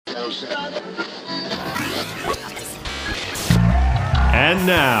And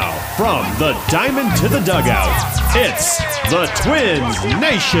now, from the diamond to the dugout, it's the Twins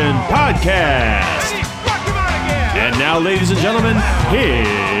Nation Podcast. And now, ladies and gentlemen,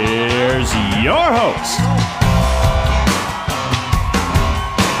 here's your host.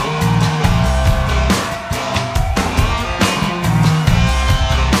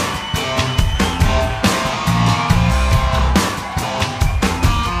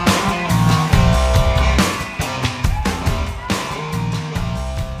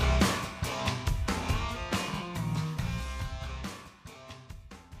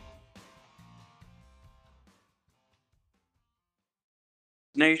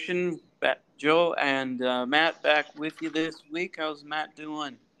 Nation, Joe and Matt back with you this week. How's Matt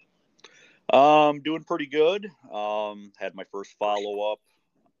doing? Doing pretty good. Had my first follow-up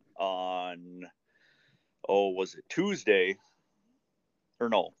on, was it Tuesday? Or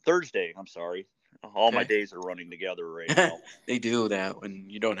no, Thursday, I'm sorry. All my days are running together right now. They do that when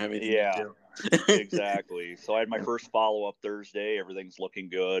you don't have anything to do. Exactly. So I had my first follow-up Thursday. Everything's looking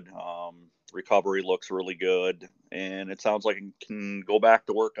good. Recovery looks really good. And it sounds like I can go back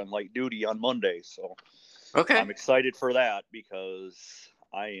to work on light duty on Monday. So I'm excited for that because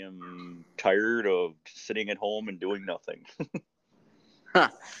I am tired of sitting at home and doing nothing.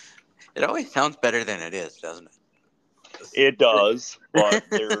 It always sounds better than it is, doesn't it? It does, but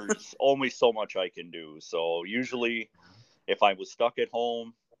there's only so much I can do. So usually if I was stuck at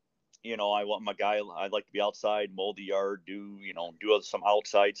home, I'd like to be outside, mow the yard, do some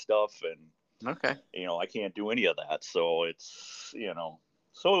outside stuff. And, I can't do any of that. So it's,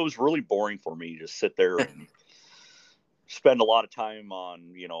 so it was really boring for me to sit there and spend a lot of time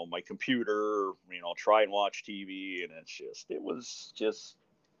on, my computer, try and watch TV. And it was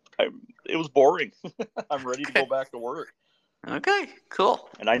boring. I'm ready to go back to work. Okay,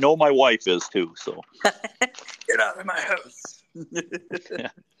 cool. And I know my wife is too, so. Get out of my house.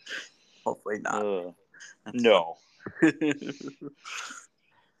 Hopefully not. No.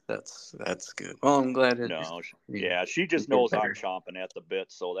 That's good. Well, I'm glad it. No, she just knows I'm chomping at the bit,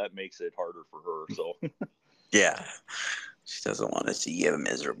 so that makes it harder for her. So. Yeah, she doesn't want to see you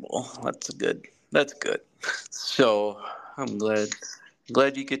miserable. That's good. So I'm glad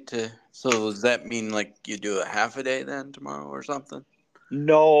you get to. So does that mean like you do a half a day then tomorrow or something?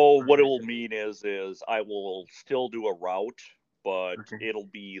 No, what it will mean is I will still do a route, but it'll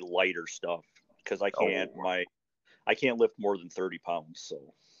be lighter stuff because I can't lift more than 30 pounds.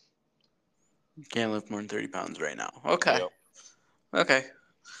 So you can't lift more than 30 pounds right now. Okay. Yep. Okay.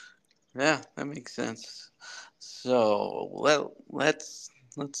 Yeah, that makes sense. So let's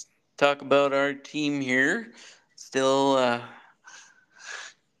talk about our team here. Still,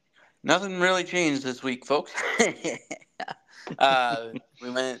 nothing really changed this week, folks. We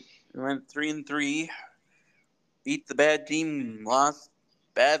went 3-3, beat the bad team, lost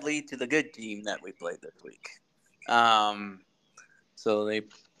badly to the good team that we played this week. So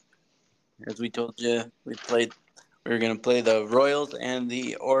as we told you, we were going to play the Royals and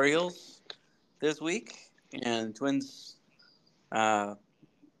the Orioles this week, and Twins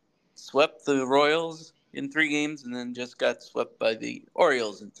swept the Royals in 3 games and then just got swept by the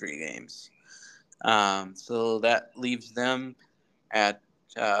Orioles in 3 games. So that leaves them at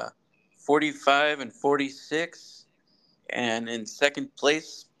 45 and 46 and in second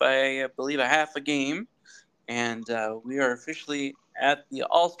place by, I believe, a half a game. And we are officially at the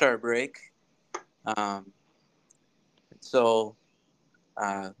All-Star break. So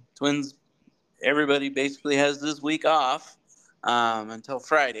Twins, everybody basically has this week off until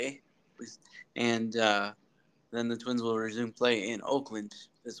Friday. And then the Twins will resume play in Oakland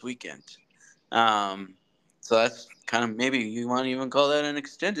this weekend. So that's kind of, maybe you want to even call that an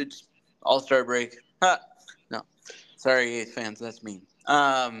extended All-Star break. No. Sorry, A's fans, that's mean.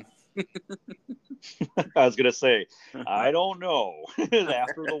 I was going to say, I don't know.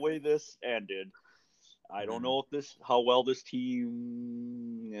 After the way this ended, I don't know how well this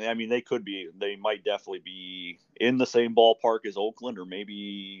team, I mean, they might definitely be in the same ballpark as Oakland or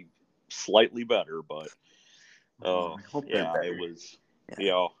maybe slightly better, but it was,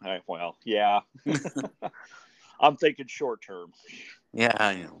 I'm thinking short term. Yeah,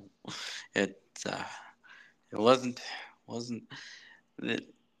 I know. It wasn't,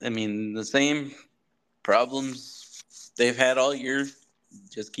 I mean, the same problems they've had all year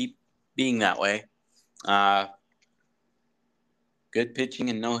just keep being that way. Good pitching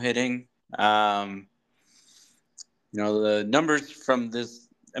and no hitting. The numbers from this,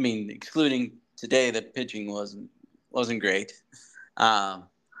 I mean, excluding today, the pitching wasn't great. But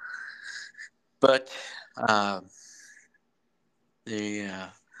the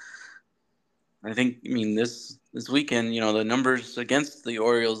I think, I mean, this weekend, the numbers against the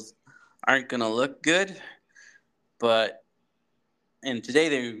Orioles aren't going to look good, but and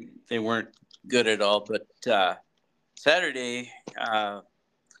today they weren't good at all. But Saturday, I'll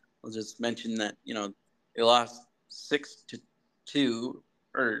just mention that they lost 6-2,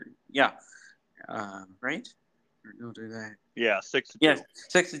 or yeah, right? Or no, do they? Yeah, 6-2. Yes,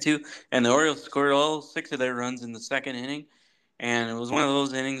 6-2, and the Orioles scored all 6 of their runs in the second inning, and it was one of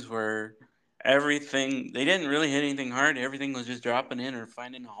those innings where everything they didn't really hit anything hard. Everything was just dropping in or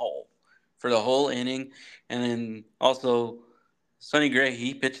finding a hole for the whole inning, and then also Sonny Gray,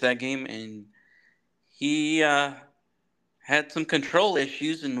 he pitched that game, and he had some control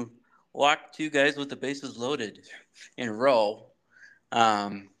issues and walked 2 guys with the bases loaded in a row,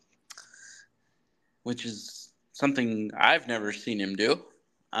 um, which is something I've never seen him do.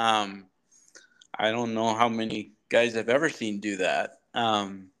 Um, I don't know how many guys I've ever seen do that,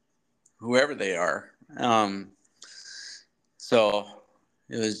 whoever they are. So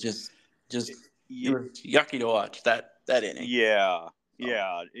it was just it was yucky to watch that inning. Yeah,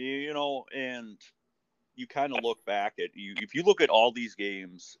 and you kind of look back at if you look at all these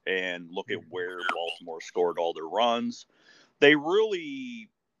games and look at where Baltimore scored all their runs, they really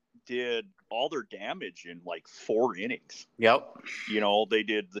did all their damage in like 4 innings. Yep. They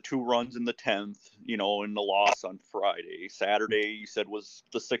did the 2 runs in the 10th, in the loss on Friday. Saturday, you said, was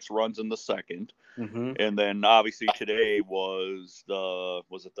the 6 runs in the second. Mm-hmm. And then obviously today was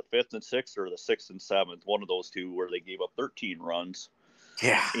it the 5th and 6th or the 6th and 7th? One of those 2 where they gave up 13 runs.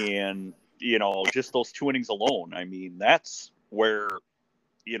 Yeah. And, just those 2 innings alone, I mean, that's where,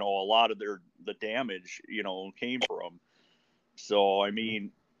 a lot of the damage, came from. So, I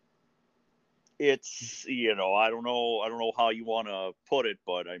mean, it's, I don't know how you want to put it,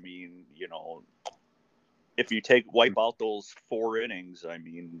 but I mean, if you wipe out those 4 innings, I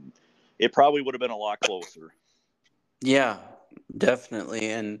mean, it probably would have been a lot closer. Yeah,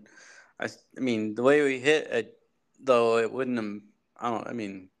 definitely. And I mean, the way we hit it, though, it wouldn't have,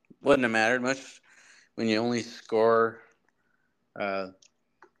 wouldn't have mattered much when you only score a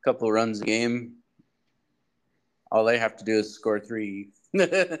couple of runs a game. All they have to do is score 3.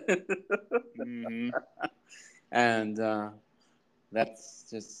 Mm-hmm. And that's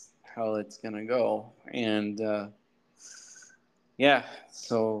just how it's going to go. And yeah,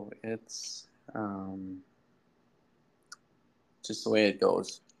 so it's just the way it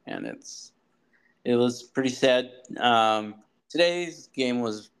goes. And it was pretty sad. Today's game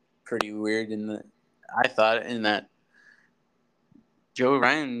was pretty weird I thought in that Joe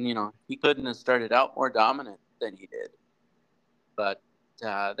Ryan, he couldn't have started out more dominant than he did. But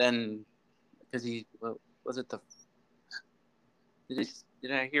then, because was it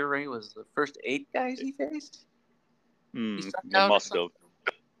did I hear right? Was the first 8 guys he faced? It must have.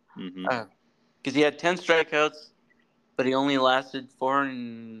 Because he had 10 strikeouts, but he only lasted 4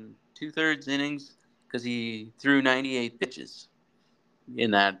 2/3 innings because he threw 98 pitches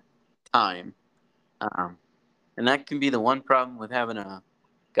in that time. And that can be the one problem with having a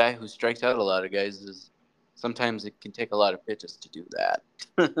guy who strikes out a lot of guys is sometimes it can take a lot of pitches to do that.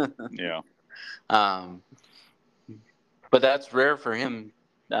 Yeah. But that's rare for him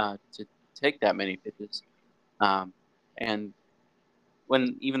to take that many pitches. And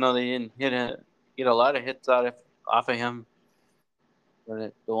even though they didn't get a lot of hits off of him,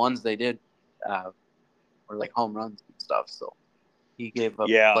 but the ones they did were like home runs and stuff. So he gave up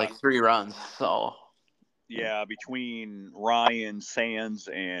like 3 runs. So yeah, between Ryan, Sands,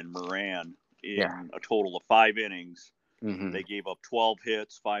 and Moran in a total of 5 innings, they gave up 12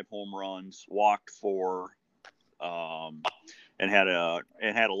 hits, 5 home runs, walked 4, and had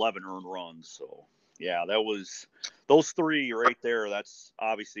 11 earned runs. So yeah, that was those 3 right there. That's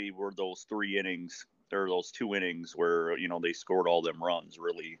obviously were those 3 innings or those 2 innings where they scored all them runs.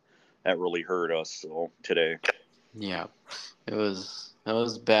 That really hurt us. So today, yeah, that was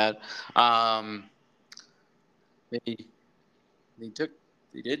bad. They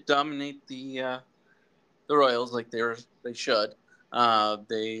did dominate the Royals like they should. So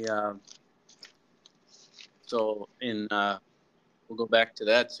we'll go back to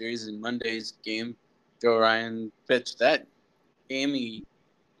that series in Monday's game. Joe Ryan pitched that game. He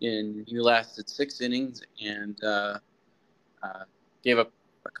lasted 6 innings and gave up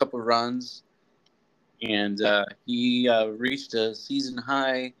a couple runs, and he reached a season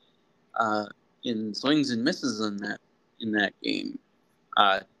high in swings and misses in that game.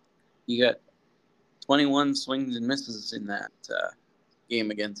 He got 21 swings and misses in that game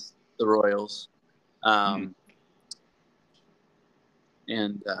against the Royals. And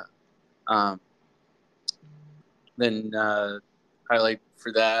then highlight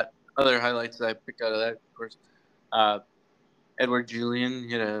for that other highlights that I picked out of that, of course, Edward Julian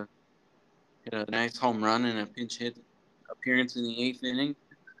hit a nice home run in a pinch hit appearance in the 8th inning.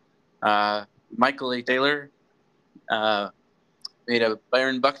 Michael A. Taylor made a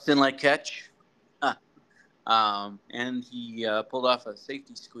Byron Buxton-like catch, and he pulled off a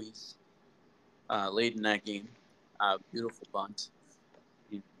safety squeeze late in that game. Beautiful bunt.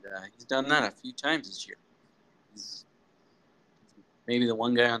 And, he's done that a few times this year. He's maybe the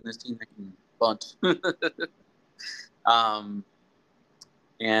one guy on this team that can bunt.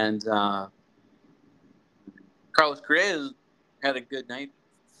 And Carlos Correa had a good night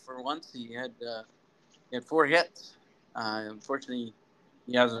for once. He had 4 hits. Unfortunately,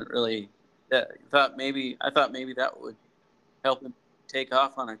 he hasn't really. I thought maybe that would help him take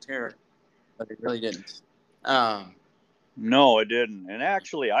off on a tear, but it really didn't. No, it didn't. And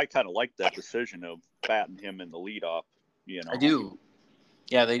actually, I kind of liked that decision of batting him in the leadoff. You know, I do.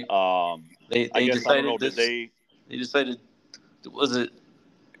 Yeah, they I guess decided I don't know. this. Did They decided. Was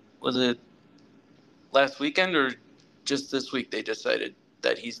it last weekend or just this week? They decided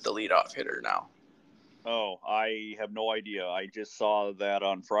that he's the leadoff hitter now. Oh, I have no idea. I just saw that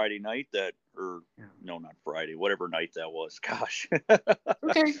on Friday night. No, not Friday. Whatever night that was. Gosh.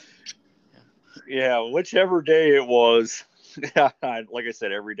 Okay. Yeah, whichever day it was. Like I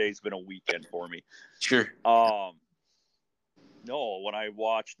said, every day's been a weekend for me. Sure. No, when I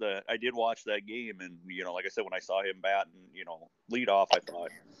did watch that game, and like I said, when I saw him batting, lead off, I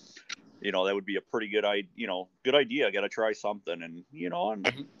thought, that would be a pretty good idea. I got to try something, and it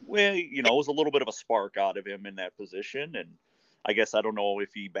was a little bit of a spark out of him in that position, and I guess I don't know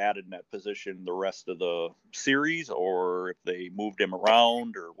if he batted in that position the rest of the series or if they moved him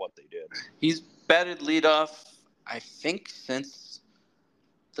around or what they did. He's batted leadoff, I think, since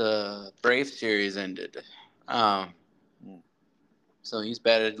the Brave series ended. So he's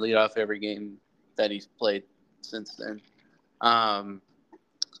batted leadoff every game that he's played since then. And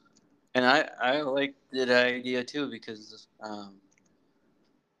I like the idea too because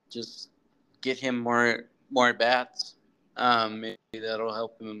just get him more bats. Maybe that'll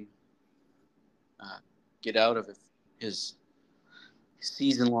help him get out of his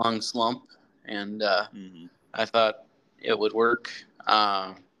season-long slump. And I thought it would work.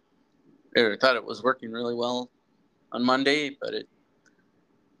 I thought it was working really well on Monday, but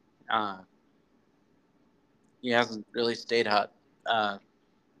he hasn't really stayed hot.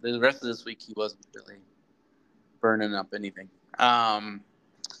 The rest of this week, he wasn't really burning up anything.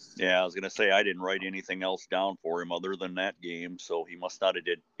 Yeah, I was going to say I didn't write anything else down for him other than that game, so he must not have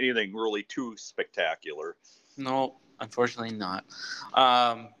did anything really too spectacular. No, unfortunately not.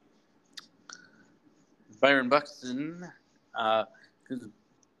 Byron Buxton, because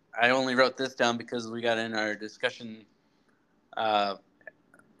I only wrote this down because we got in our discussion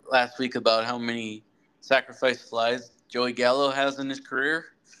last week about how many sacrifice flies Joey Gallo has in his career,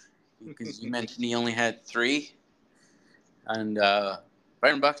 because you mentioned he only had 3. And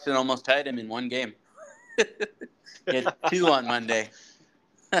Byron Buxton almost tied him in one game. He had 2 on Monday.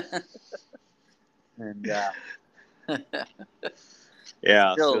 And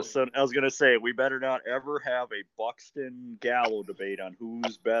yeah, so I was going to say, we better not ever have a Buxton Gallo debate on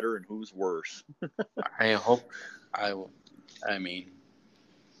who's better and who's worse. I hope I will. I mean,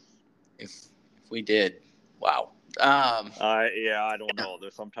 if we did, wow. Yeah, I don't know.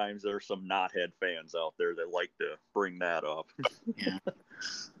 Sometimes there's some knothead fans out there that like to bring that up.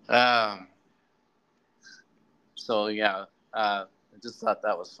 Yeah. So yeah, I just thought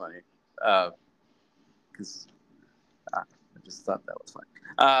that was funny. Because I just thought that was funny.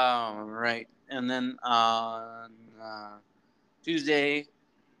 Right, and then on Tuesday,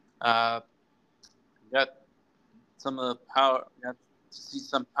 we got some of the power. We got to see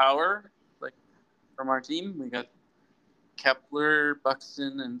some power, like from our team. We got Kepler,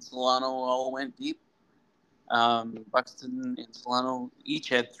 Buxton, and Solano all went deep. Buxton and Solano each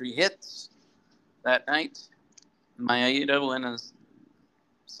had 3 hits that night. Maeda went a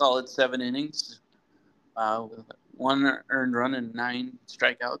solid 7 innings with 1 earned run and 9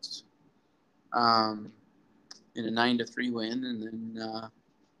 strikeouts in a 9-3 win. And then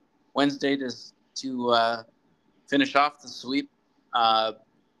Wednesday to finish off the sweep,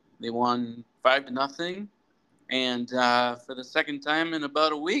 they won 5-0. And for the second time in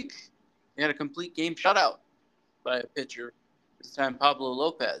about a week, they had a complete game shutout by a pitcher, this time Pablo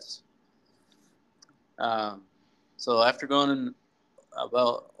Lopez. So after going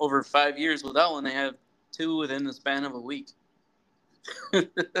about over 5 years without one, they have 2 within the span of a week.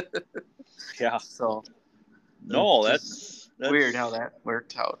 Yeah. So no, that's weird how that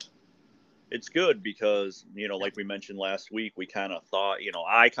worked out. it's good because, like we mentioned last week, we kind of thought,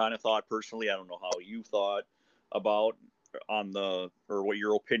 I kind of thought personally, I don't know how you thought about or what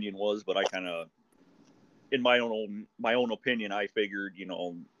your opinion was, but I kind of, in my own opinion, I figured,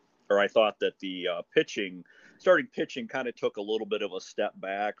 or I thought that the starting pitching kind of took a little bit of a step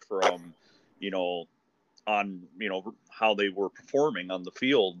back from, on how they were performing on the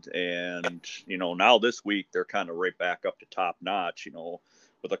field, and now this week they're kind of right back up to top notch,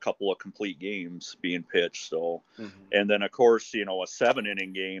 with a couple of complete games being pitched. So, and then of course, a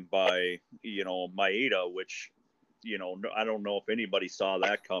 7-inning game by Maeda, which I don't know if anybody saw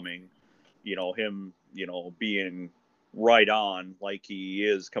that coming. Him being right on like he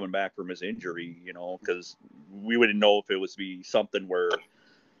is coming back from his injury. Because we wouldn't know if it was be something where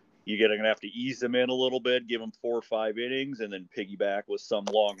you're going to have to ease him in a little bit, give him 4 or 5 innings, and then piggyback with some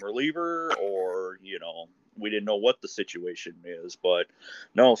long reliever, or, we didn't know what the situation is. But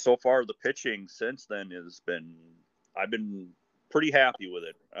no, so far the pitching since then I've been pretty happy with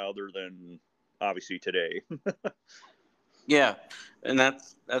it, other than obviously today. Yeah, and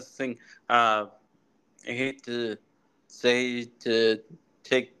that's the thing. I hate to say to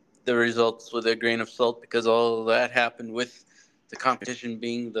take the results with a grain of salt, because all of that happened with the competition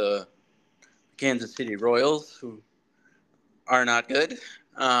being the Kansas City Royals, who are not good.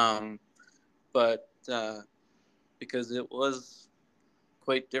 But because it was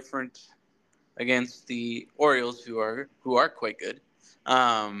quite different against the Orioles, who are quite good.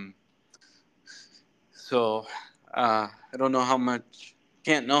 So I don't know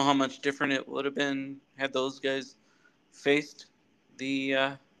can't know how much different it would have been had those guys faced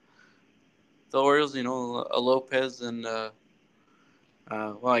the Orioles. Lopez and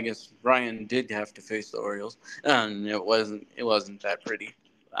well, I guess Ryan did have to face the Orioles, and it wasn't that pretty.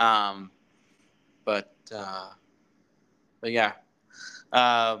 But yeah.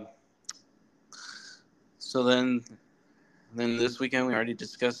 So then this weekend we already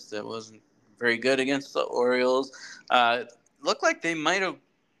discussed that wasn't very good against the Orioles. It looked like they might have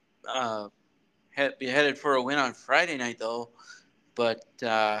be headed for a win on Friday night though, but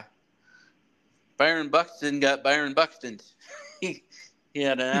Byron Buxton got Byron Buxton. he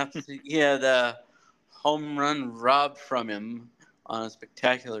had a home run robbed from him on a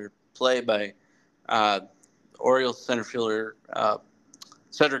spectacular play by Orioles center fielder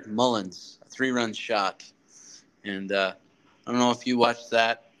Cedric Mullins, a 3-run shot. And I don't know if you watched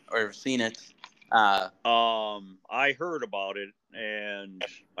that or have seen it. I heard about it, and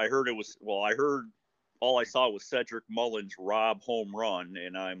I heard all I saw was Cedric Mullins rob home run,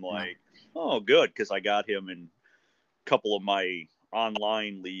 and I'm like, oh, good, because I got him in a couple of my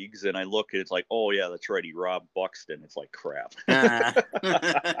online leagues, and I look and it's like, oh yeah, that's right, he robbed Buxton. It's like crap.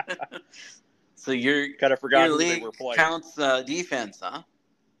 So your kind of forgot your who they league were playing. Counts defense, huh?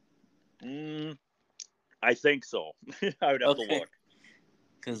 I think so. I would have to look.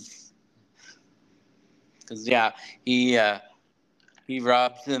 Because yeah, he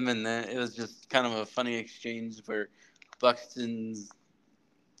robbed him, and then it was just kind of a funny exchange where Buxton's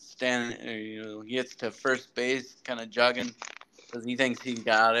he gets to first base, kind of jogging because he thinks he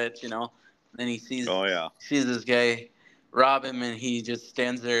got it, Then he sees this guy rob him, and he just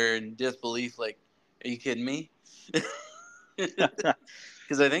stands there in disbelief, like, "Are you kidding me?"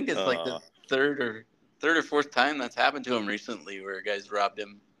 Because I think it's like the third or fourth time that's happened to him recently, where a guy's robbed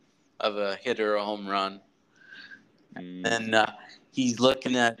him of a hit or a home run. And he's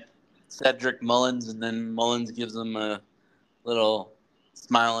looking at Cedric Mullins, and then Mullins gives him a little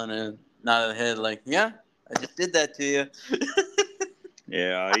smile and a nod of the head, like, "Yeah, I just did that to you."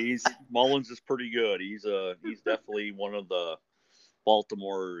 Yeah, Mullins is pretty good. He's definitely one of the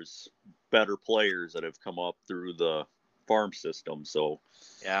Baltimore's better players that have come up through the farm system. So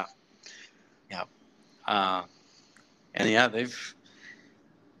yeah, and yeah, they've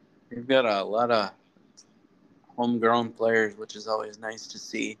got a lot of homegrown players, which is always nice to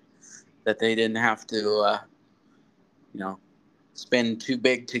see, that they didn't have to spend too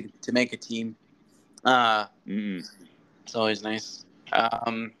big to make a team. It's always nice.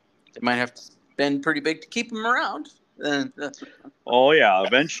 They might have to spend pretty big to keep them around. Oh yeah,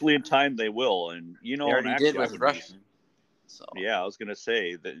 eventually in time they will, and they already did with Russian. So yeah, I was gonna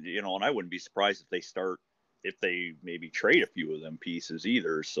say that, and I wouldn't be surprised if they maybe trade a few of them pieces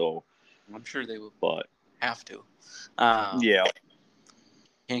either. So I'm sure they will, but have to. Yeah,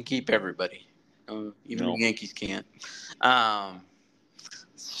 can't keep everybody. Even the Yankees can't.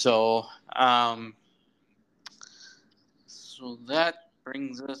 So that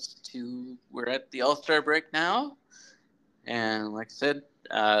brings us to, we're at the All-Star break now, and like I said,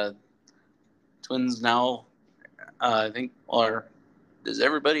 Twins now I think are does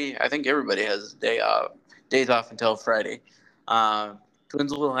everybody? I think everybody has days off until Friday.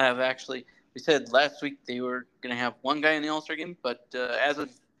 Twins will have actually. We said last week they were going to have one guy in the All-Star game, but as of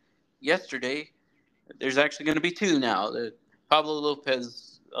yesterday, there's actually going to be two now. Pablo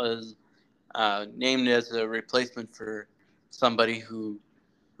Lopez was named as a replacement for somebody who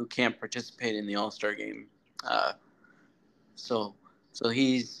can't participate in the All-Star game. So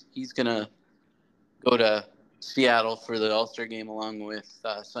he's gonna go to Seattle for the All-Star game along with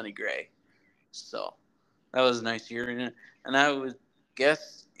Sonny Gray. So that was a nice year, and I would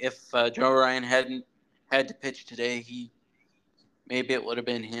guess if Joe Ryan hadn't had to pitch today, maybe it would have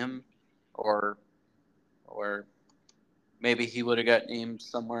been him, or maybe he would have got named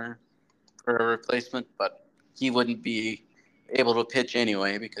somewhere for a replacement, but he wouldn't be able to pitch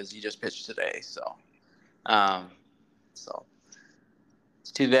anyway because he just pitched today. So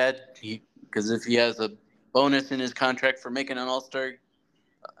it's too bad because if he has a bonus in his contract for making an All-Star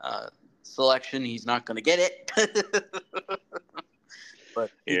selection, he's not going to get it. But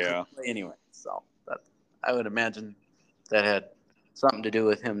he couldn't play anyway. So I would imagine that had something to do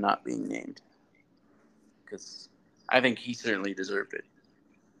with him not being named, because I think he certainly deserved it.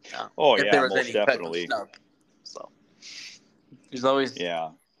 If there was most any definitely. Type of snub. So there's always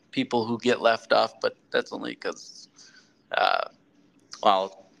people who get left off, but that's only because,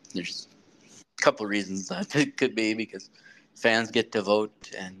 there's a couple of reasons that it could be, because fans get to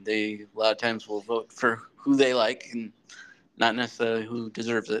vote, and they a lot of times will vote for who they like and not necessarily who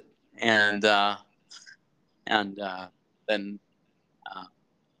deserves it, and then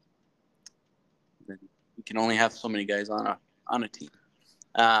you can only have so many guys on a team.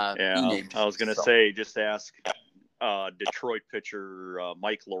 I was going to say, just ask Detroit pitcher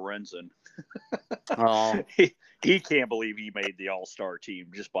Mike Lorenzen. Oh. He can't believe he made the All-Star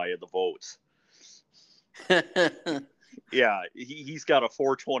team just by the votes. Yeah, he's got a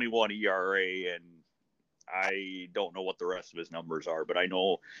 4.21 ERA, and I don't know what the rest of his numbers are, but I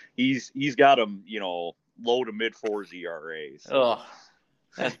know he's got him, low to mid fours ERA. So. Oh.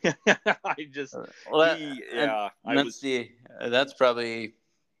 That's probably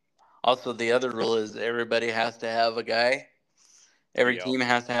also the other rule is everybody has to have a guy. Every team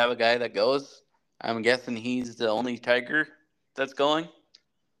has to have a guy that goes. I'm guessing he's the only Tiger that's going.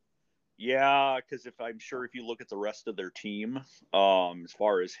 Yeah, because if you look at the rest of their team, as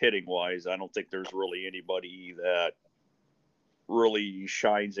far as hitting wise, I don't think there's really anybody that really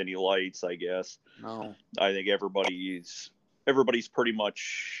shines any lights, I guess. No. I think everybody's pretty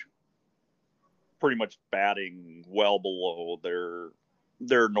much batting well below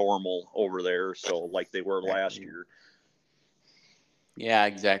their normal over there, so like they were last year. Yeah,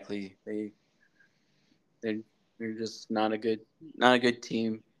 exactly. They're just not a good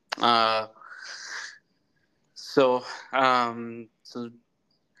team. And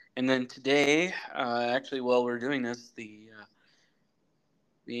then today, actually, while we're doing this, the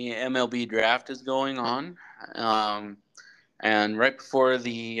MLB draft is going on, and right before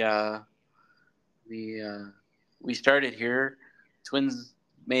we started here, Twins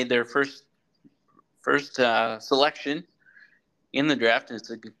made their first selection in the draft, and it's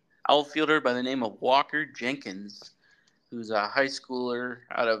an outfielder by the name of Walker Jenkins, who's a high schooler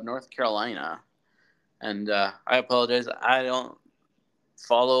out of North Carolina. And I apologize, I don't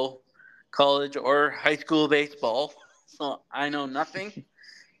follow college or high school baseball, so I know nothing.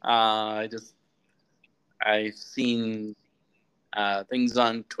 I've seen things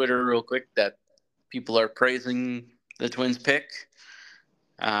on Twitter real quick that people are praising the Twins pick.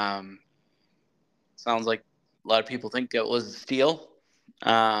 Sounds like a lot of people think it was a steal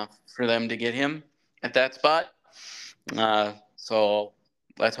for them to get him at that spot. So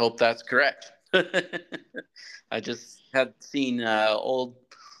let's hope that's correct. I just had seen old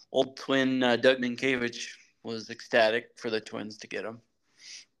Twin Doug Minkiewicz was ecstatic for the Twins to get him.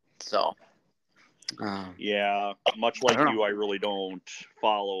 So much like you, I really don't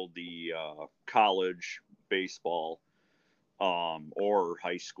follow the college baseball or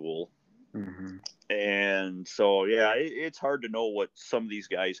high school. Mm-hmm. And so it's hard to know what some of these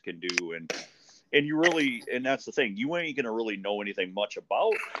guys can do, and that's the thing, you ain't gonna really know anything much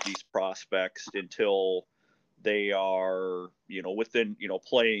about these prospects until they are within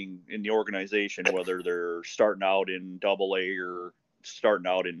playing in the organization, whether they're starting out in AA or starting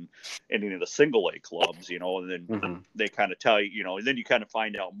out in any of the single A clubs, and then they kind of tell you, and then you kind of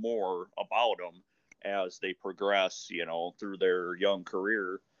find out more about them as they progress, through their young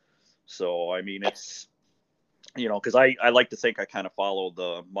career. So, I mean, it's, because I like to think I kind of follow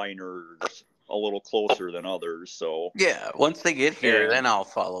the minors a little closer than others. So, once they get here, then I'll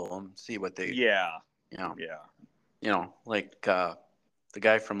follow them, see what they, like the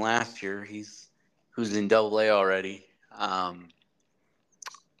guy from last year. Who's in Double A already, and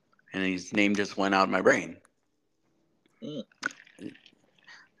his name just went out of my brain. Mm.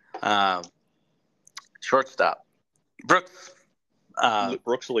 Shortstop Brooks.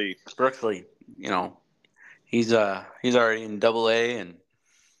 Brooks Lee. Brooks Lee. He's already in Double A, and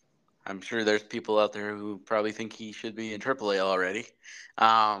I'm sure there's people out there who probably think he should be in Triple A already.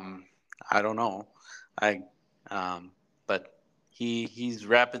 I don't know. But he's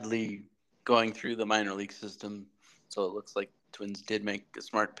rapidly going through the minor league system, so it looks like Twins did make a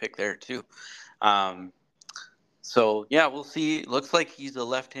smart pick there too. So yeah, we'll see. It looks like he's a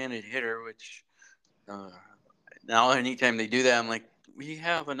left-handed hitter, which now anytime they do that, I'm like, we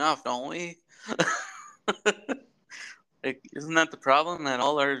have enough, don't we? Like, isn't that the problem that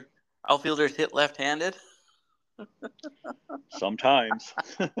all our outfielders hit left-handed? Sometimes.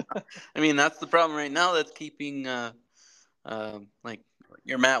 I mean, that's the problem right now. That's keeping like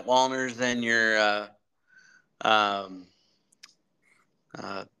your Matt Wallners and your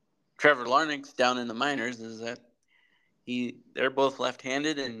Trevor Larnach's down in the minors. Is that they're both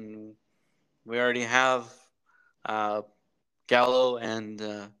left-handed, and we already have Gallo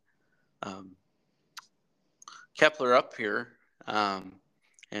and Kepler up here, and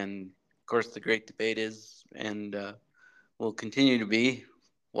of course the great debate is, and will continue to be,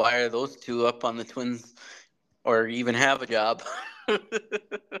 why are those two up on the Twins or even have a job?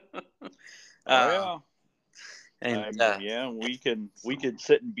 Yeah. And yeah, we could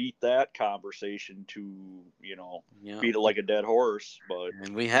sit and beat that conversation to beat it like a dead horse, but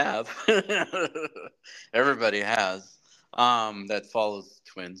and we have. Everybody has that follows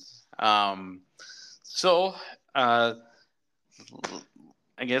Twins. So I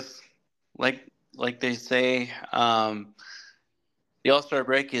guess like they say, the All-Star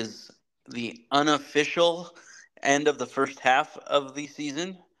break is the unofficial end of the first half of the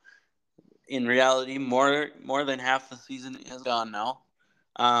season. In reality, more than half the season is gone now,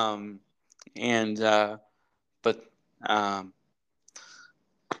 but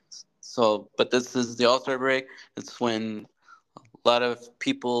this is the All-Star break. It's when a lot of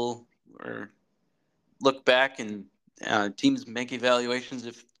people look back, and teams make evaluations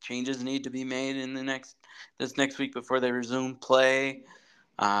if changes need to be made in this next week before they resume play.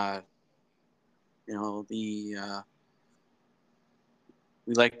 We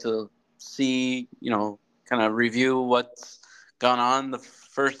like to see, kind of review what's gone on the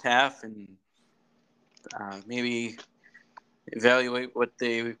first half, and maybe evaluate what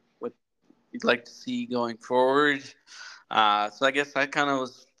you'd like to see going forward. So I guess I kind of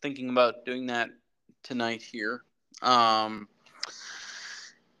was thinking about doing that tonight here. I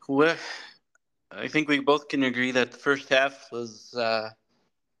think we both can agree that the first half was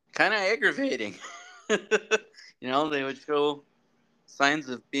kind of aggravating. They would show signs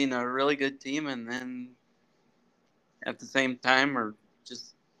of being a really good team, and then at the same time, or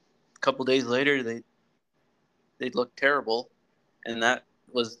just a couple days later, they'd look terrible, and that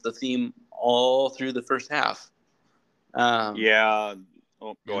was the theme all through the first half. Yeah.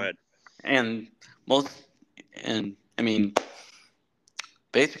 Oh, go ahead. And I mean,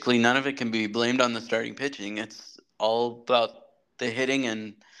 basically none of it can be blamed on the starting pitching. It's all about the hitting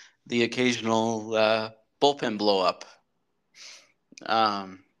and the occasional bullpen blow up.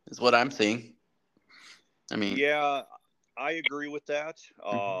 Is what I'm seeing. I mean, yeah, I agree with that.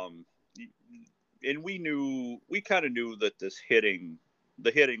 And we kind of knew that the hitting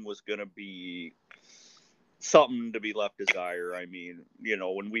was going to be something to be left desire. I mean,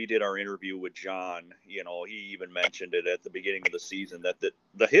 when we did our interview with John, he even mentioned it at the beginning of the season that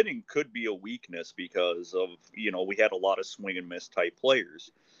the hitting could be a weakness because of, we had a lot of swing and miss type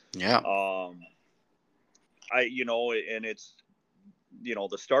players. Yeah. And it's,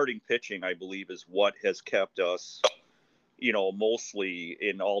 the starting pitching, I believe, is what has kept us, mostly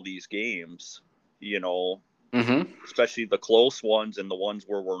in all these games, especially the close ones and the ones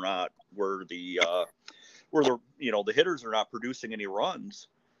where the hitters are not producing any runs.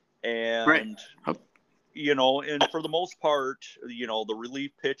 And, right. And for the most part, the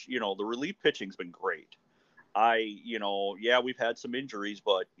relief pitching's been great. We've had some injuries,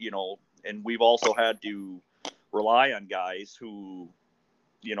 but, and we've also had to rely on guys who,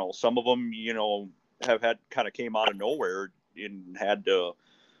 some of them, have had kind of came out of nowhere and had to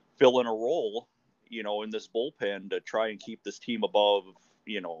fill in a role, in this bullpen to try and keep this team above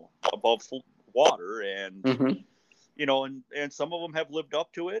water. And, and some of them have lived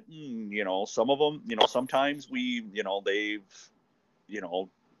up to it. And, some of them, sometimes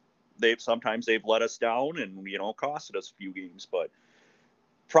they've let us down and, costed us a few games, but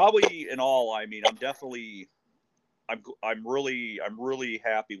probably in all, I mean, I'm really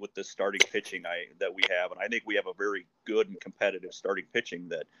happy with this starting pitching that we have, and I think we have a very good and competitive starting pitching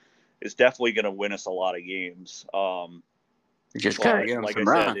that is definitely going to win us a lot of games. You just gotta get them like some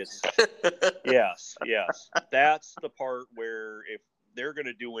I runs. said, it's yes. That's the part where if they're going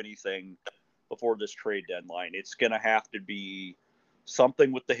to do anything before this trade deadline, it's going to have to be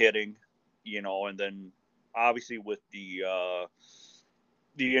something with the hitting, and then obviously with the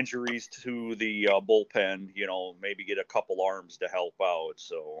injuries to the bullpen, maybe get a couple arms to help out.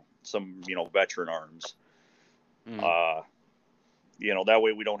 So some, veteran arms. That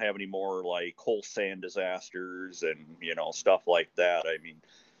way we don't have any more like Cole Sand disasters and, stuff like that. I mean,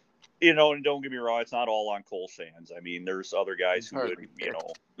 and don't get me wrong, it's not all on Cole Sands. I mean, there's other guys who would,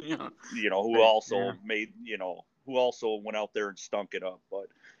 who also made, who also went out there and stunk it up. But,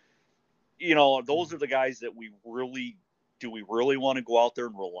 those are the guys that we really want to go out there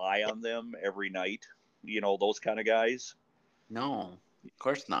and rely on them every night? Those kind of guys? No, of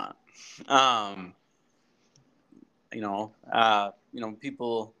course not.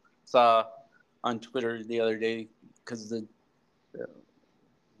 People saw on Twitter the other day because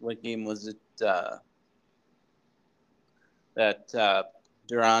what game was it that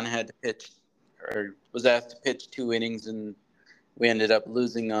Duran had to pitch or was asked to pitch 2 innings, and we ended up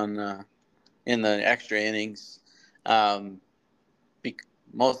losing on in the extra innings,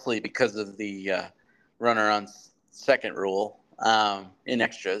 mostly because of the runner on second rule in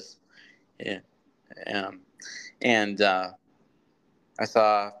extras. Yeah. And I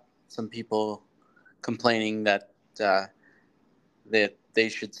saw some people complaining that they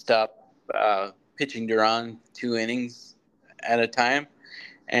should stop pitching Duran 2 innings at a time,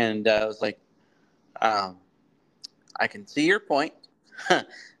 and I was like, I can see your point,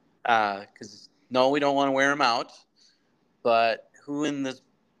 because no, we don't want to wear him out, but who in this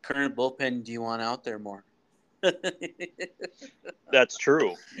current bullpen do you want out there more? That's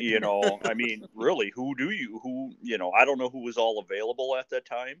true. I mean, really, who, I don't know who was all available at that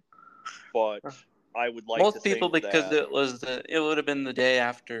time, but I would like most to people think because that it would have been the day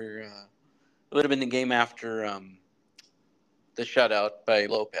after, it would have been the game after the shutout by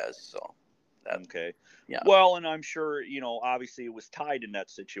Lopez. So, okay. Yeah. Well, and I'm sure, obviously it was tied in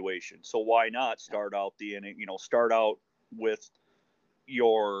that situation. So why not start out the inning, start out with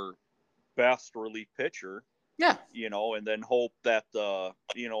your best relief pitcher. Yeah. And then hope that your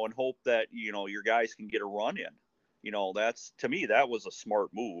guys can get a run in. That's, to me, that was a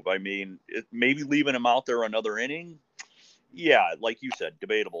smart move. I mean, maybe leaving him out there another inning. Yeah, like you said,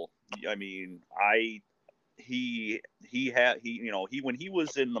 debatable. I mean, when he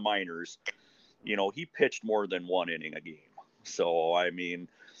was in the minors, he pitched more than 1 inning a game. So, I mean,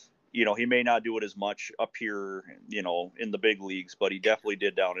 he may not do it as much up here, in the big leagues, but he definitely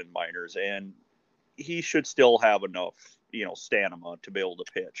did down in minors, and he should still have enough, stamina to be able to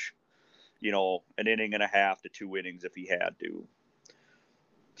pitch, an inning and a half to 2 innings if he had to.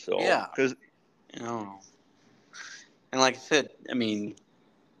 So, yeah, because, and like I said, I mean,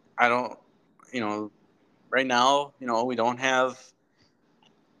 I don't, right now, we don't have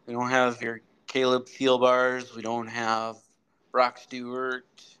your Caleb Thielbars. We don't have Brock Stewart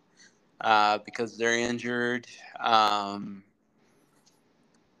because they're injured. There's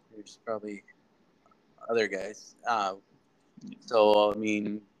probably other guys. So, I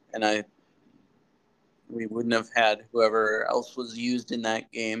mean, we wouldn't have had whoever else was used in that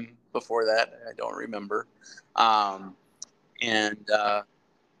game before that. I don't remember. And I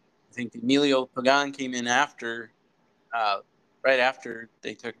think Emilio Pagan came in right after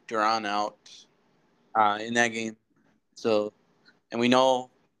they took Duran out in that game. So, and we know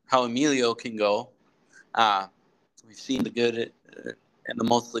how Emilio can go. We've seen the good and the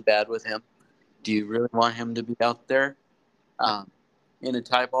mostly bad with him. Do you really want him to be out there in a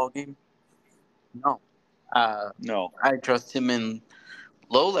tie ball game? No. No. I trust him in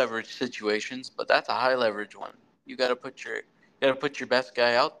low leverage situations, but that's a high leverage one. You got to put your best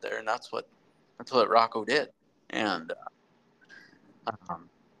guy out there, and that's what Rocco did. And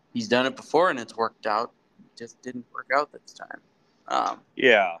he's done it before, and it's worked out. It just didn't work out this time.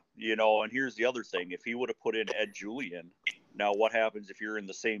 Yeah, and here's the other thing: if he would have put in Ed Julian, now what happens if you're in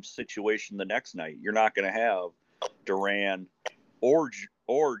the same situation the next night? You're not going to have Duran or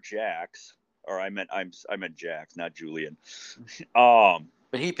Jax. Or I meant Jax, not Julian. But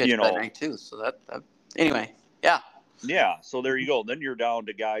he pitched that night too, so that anyway, yeah. Yeah, so there you go. Then you're down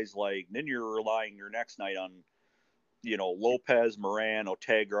to guys like, then you're relying your next night on, Lopez, Moran,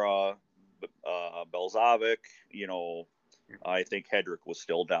 Otegra, Belzovic. I think Hedrick was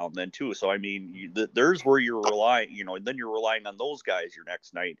still down then too. So I mean, there's where you're relying. Then you're relying on those guys your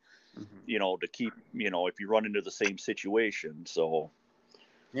next night. to keep, if you run into the same situation. So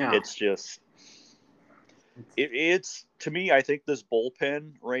Yeah. it's just, it's to me, I think this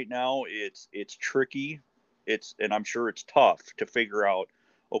bullpen right now, it's tricky. And I'm sure it's tough to figure out,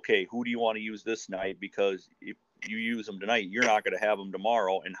 okay, who do you want to use this night? Because if you use them tonight, you're not going to have them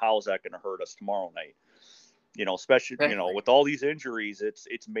tomorrow. And how's that going to hurt us tomorrow night? Especially, Exactly. with all these injuries,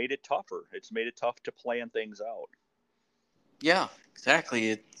 it's made it tougher. It's made it tough to plan things out. Yeah,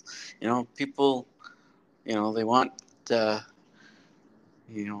 exactly. It's, people, they want, they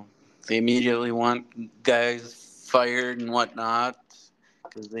immediately want guys fired and whatnot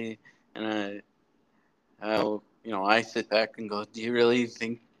because I sit back and go, do you really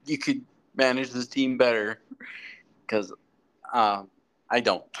think you could manage this team better? Because I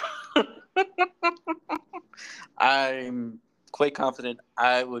don't. I'm quite confident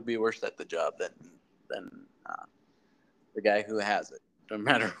I would be worse at the job than the guy who has it, no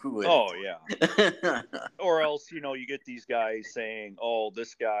matter who it is. Oh, yeah. Or else, you get these guys saying, oh,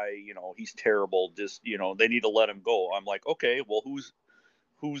 this guy, he's terrible. Just, they need to let him go. I'm like, okay, well, who's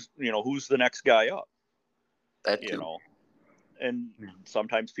the next guy up? That too. And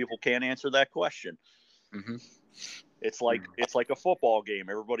sometimes people can't answer that question. Mm-hmm. It's like a football game.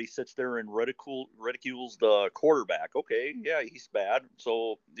 Everybody sits there and ridicules the quarterback. Okay, yeah, he's bad.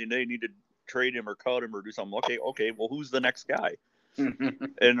 So they need to trade him or cut him or do something. Okay. Well, who's the next guy? And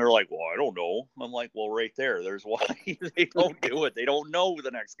they're like, well, I don't know. I'm like, well, right there. There's why they don't do it. They don't know who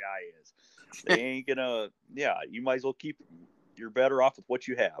the next guy is. They ain't gonna. Yeah, you might as well you're better off with what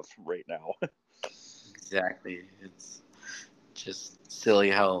you have right now. Exactly. It's just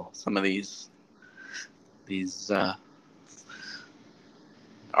silly how some of these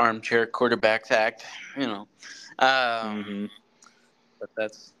armchair quarterbacks act, Mm-hmm. But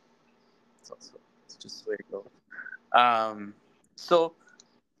it's just the way it goes. So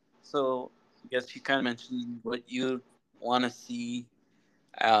I guess you kind of mentioned what you want to see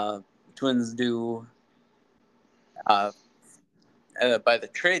Twins do by the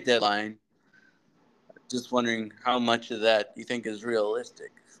trade deadline. Just wondering how much of that you think is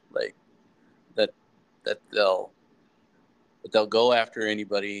realistic, like that they'll go after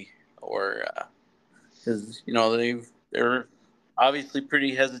anybody, or because they're obviously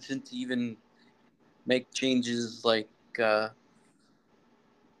pretty hesitant to even make changes like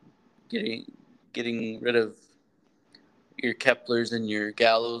getting rid of your Keplers and your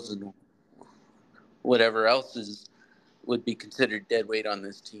Gallows and whatever else would be considered dead weight on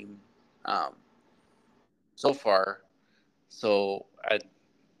this team so far. So I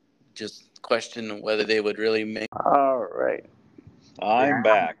just question whether they would really make. All right. I'm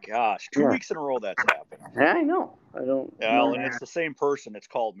back. Gosh, 2 weeks in a row that's happened. Yeah, I know. I don't. Well, and it's the same person that's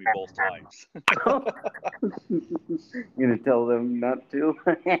called me both times. You gonna tell them not to?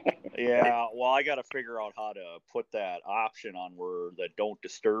 Yeah, well, I got to figure out how to put that option on where that don't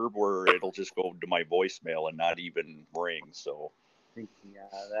disturb, where it'll just go to my voicemail and not even ring. So I think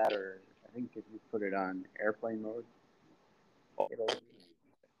that, or I think if you put it on airplane mode,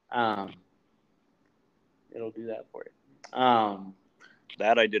 it'll do that for you.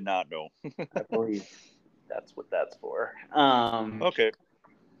 That I did not know. I believe that's what that's for. Okay.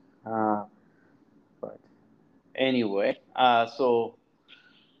 But anyway, so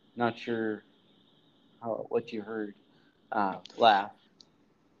not sure what you heard. Laugh.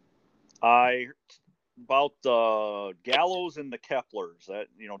 About the Gallows and the Keplers, that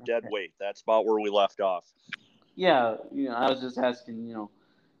dead weight. That's about where we left off. Yeah, I was just asking.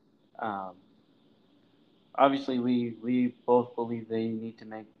 Obviously, we both believe they need to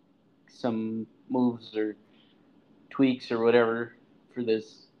make some moves or tweaks or whatever to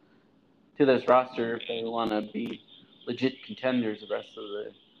this roster if they want to be legit contenders the rest of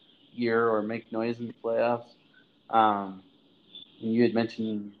the year or make noise in the playoffs. And you had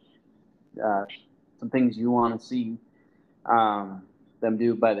mentioned some things you want to see them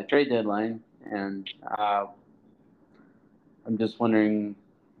do by the trade deadline, and I'm just wondering,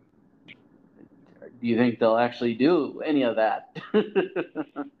 do you think they'll actually do any of that?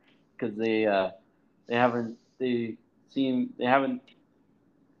 Because they haven't seemed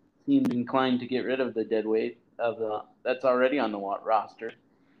inclined to get rid of the dead weight that's already on the roster,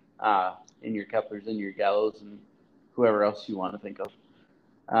 in your Keplers and your Gallows and whoever else you want to think of,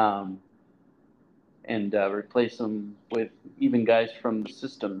 and replace them with even guys from the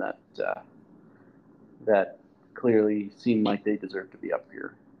system that clearly seem like they deserve to be up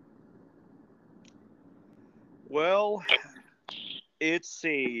here. Well, it's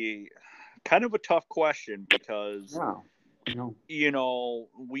a kind of a tough question because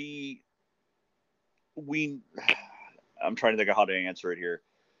we I'm trying to think of how to answer it here.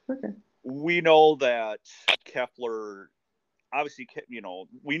 Okay. We know that Kepler, obviously,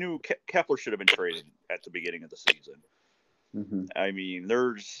 we knew Kepler should have been traded at the beginning of the season. Mm-hmm. I mean,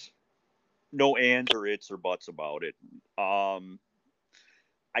 there's no ands or its or buts about it.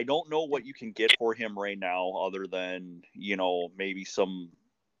 I don't know what you can get for him right now other than, maybe some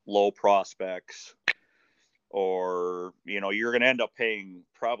low prospects, or, you're going to end up paying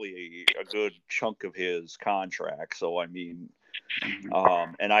probably a good chunk of his contract. So, I mean,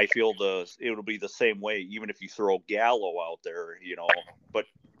 and I feel it'll be the same way, even if you throw Gallo out there, but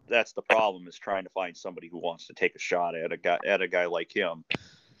that's the problem, is trying to find somebody who wants to take a shot at a guy like him.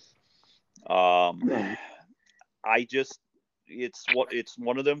 It's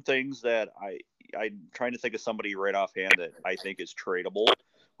one of them things that I'm trying to think of somebody right offhand that I think is tradable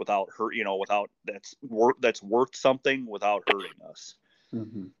without that's worth something without hurting us.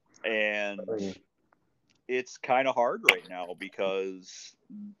 Mm-hmm. And it's kind of hard right now because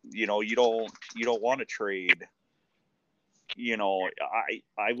you don't want to trade.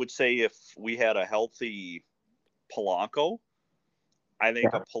 I would say if we had a healthy Polanco, I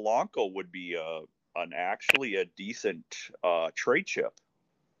think a Polanco would be actually a decent trade chip.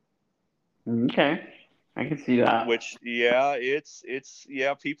 Okay, I can see that. Which,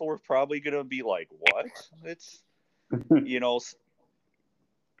 people are probably gonna be like, "What?" It's,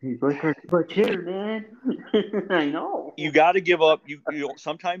 He's like here, man. I know. You got to give up.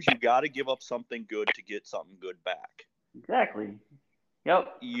 Sometimes you got to give up something good to get something good back. Exactly.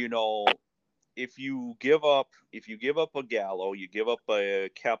 Yep. If you give up a Gallo, you give up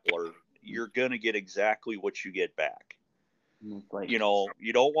a Kepler, you're gonna get exactly what you get back. Like, you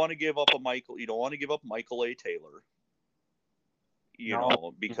don't want to give up Michael A. Taylor.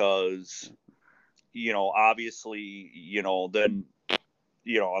 Because obviously, then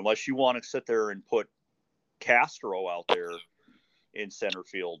unless you want to sit there and put Castro out there in center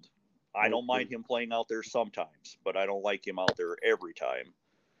field, I don't mind him playing out there sometimes, but I don't like him out there every time.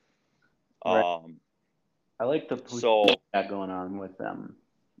 Right. I like the push that going on with them.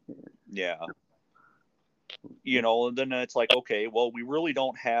 Yeah. And then it's like, okay, well, we really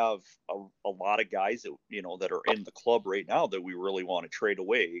don't have a lot of guys that, that are in the club right now that we really want to trade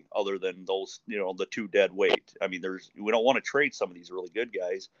away, other than those, the two dead weight. I mean, we don't want to trade some of these really good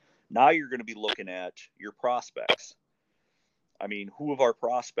guys. Now you're going to be looking at your prospects. I mean, who of our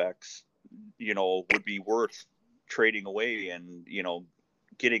prospects, would be worth trading away and,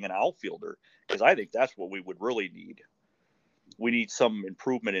 getting an outfielder? Because I think that's what we would really need. We need some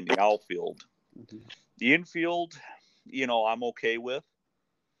improvement in the outfield. Mm-hmm. The infield, I'm okay with.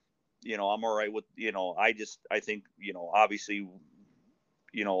 I'm all right with, I think, obviously,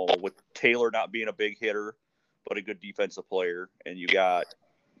 with Taylor not being a big hitter, but a good defensive player, and you got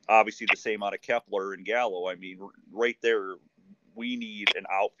obviously the same out of Kepler and Gallo. I mean, right there, we need an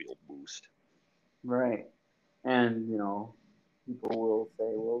outfield boost. Right. And, people will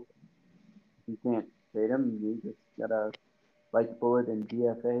say, well, you can't trade him. You just got to bite the bullet and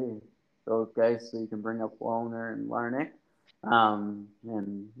DFA those guys so you can bring up Wallner and Larnach. And,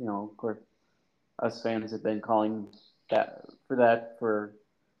 of course, us fans have been calling for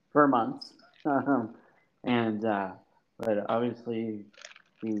months. But obviously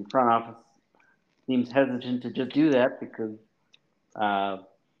the front office seems hesitant to just do that because,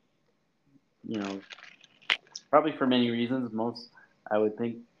 probably for many reasons. Most, I would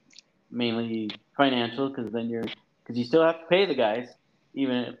think, mainly financial, because you still have to pay the guys,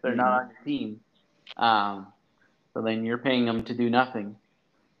 even if they're not on your team. So then you're paying them to do nothing.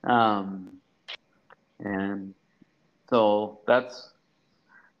 And so that's,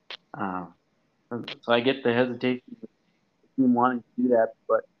 so I get the hesitation of the team wanting to do that,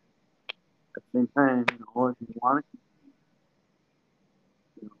 but at the same time, if you want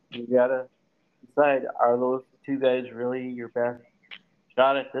to, you gotta decide, are those two guys really your best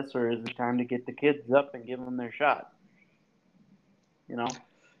shot at this, or is it time to get the kids up and give them their shot?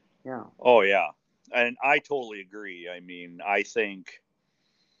 Yeah. Oh yeah, and I totally agree. I mean, I think,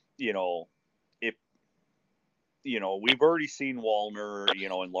 if we've already seen Wallner,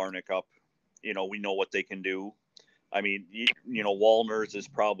 and Larnach up, we know what they can do. I mean, Wallner's is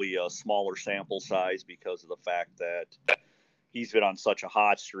probably a smaller sample size because of the fact that he's been on such a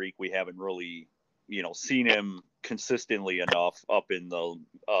hot streak. We haven't really, seen him consistently enough up in the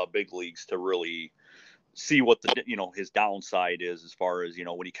big leagues to really see what his downside is, as far as,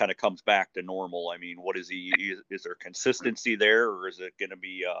 when he kind of comes back to normal. I mean, what is is there consistency there, or is it going to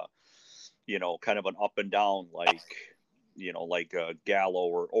be, kind of an up and down, like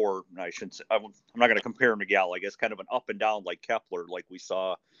Gallo, or I shouldn't say, I'm not going to compare him to Gallo, I guess, kind of an up and down like Kepler, like we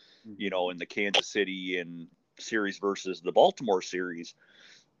saw, in the Kansas City and series versus the Baltimore series.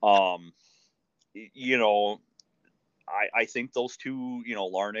 You know, I think those two, you know,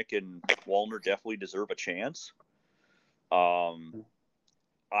 Larnach and Wallner definitely deserve a chance.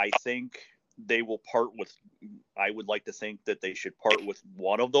 I think they will part with, I would like to think that they should part with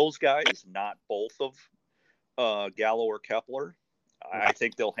one of those guys, not both of Gallo or Kepler. I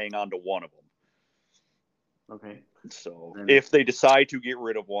think they'll hang on to one of them. Okay. So if they decide to get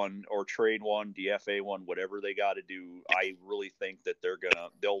rid of one or trade one, DFA one, whatever they got to do, I really think that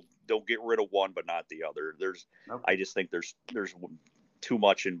they'll get rid of one, but not the other. I just think there's too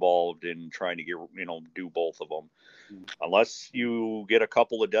much involved in trying to do both of them, unless you get a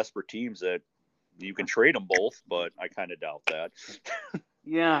couple of desperate teams that you can trade them both. But I kind of doubt that.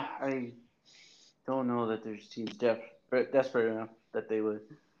 Yeah, I don't know that there's teams desperate enough that they would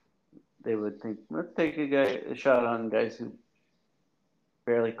think, let's take a shot on guys who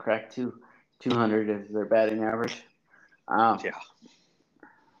barely crack 200 as their batting average. Yeah.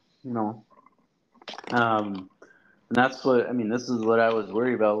 And that's what, I mean, this is what I was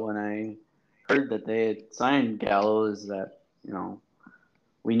worried about when I heard that they had signed Gallo, is that,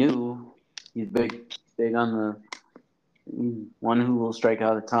 we knew he's big on he's one who will strike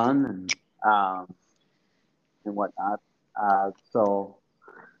out a ton and whatnot. So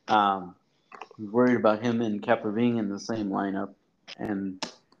worried about him and Kepler being in the same lineup, and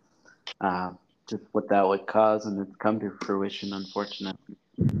just what that would cause, and it's come to fruition, unfortunately.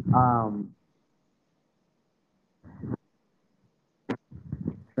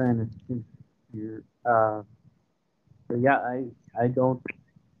 Trying to think here. But yeah, I don't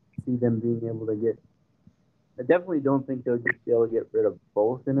see them being able to get. I definitely don't think they'll just be able to get rid of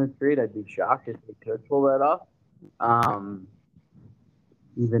both in a trade. I'd be shocked if they could pull that off.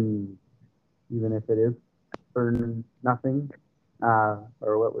 Even if it is for nothing, or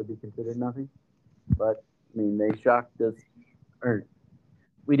what would be considered nothing. But I mean, they shocked us, or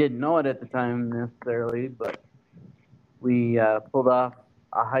we didn't know it at the time necessarily, but we pulled off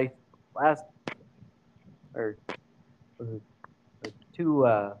a heist last, or was it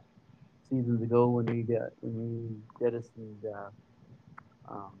 2 seasons ago when we jettisoned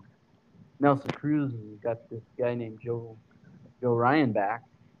Nelson Cruz, and we got this guy named Joe Ryan back.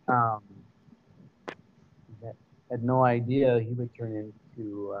 That had no idea he would turn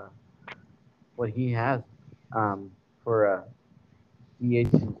into what he has for a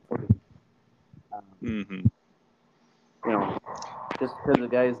DH. Just because the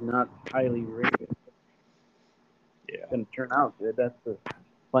guy's not highly rated, it's going to turn out good. That's the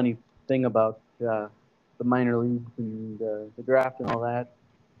funny thing about the minor leagues and the draft and all that.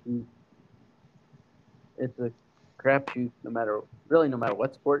 It's a crapshoot no matter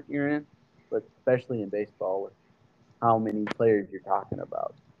what sport you're in, but especially in baseball with how many players you're talking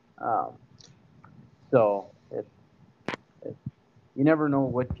about. So it's you never know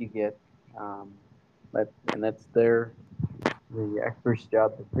what you get, and that's the expert's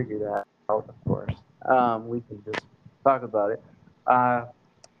job to figure that out. Of course, we can just talk about it.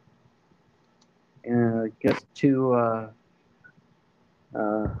 And I guess I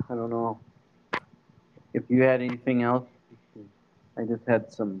don't know if you had anything else. I just had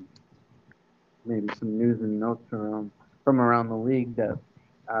maybe some news and notes from around the league that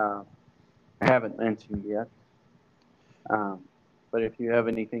I haven't mentioned yet. But if you have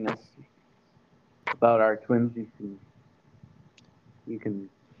anything else about our Twins, you can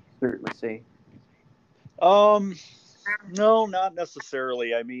certainly say. No, not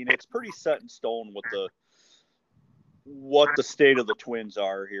necessarily. I mean, it's pretty set in stone what the state of the Twins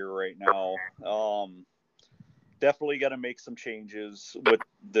are here right now. Definitely got to make some changes with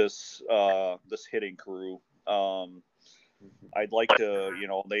this hitting crew. I'd like to,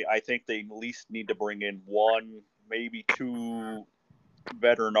 I think they at least need to bring in one, maybe two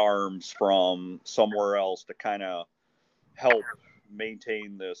veteran arms from somewhere else to kind of help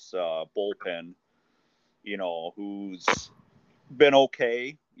maintain this bullpen. Who's been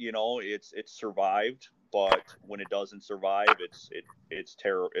okay. It's survived, but when it doesn't survive, it's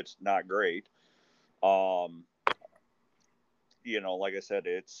terrible. It's not great. Like I said,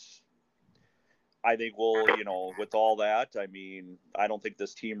 I think with all that, I mean, I don't think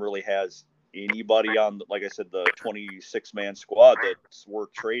this team really has anybody on, like I said, the 26-man squad that's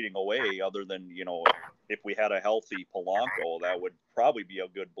worth trading away, other than, if we had a healthy Polanco, that would probably be a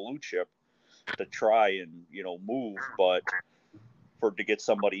good blue chip to try and, move, but to get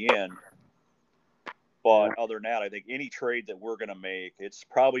somebody in. But other than that, I think any trade that we're going to make, it's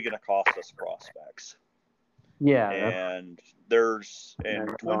probably going to cost us prospects. Yeah. And Twins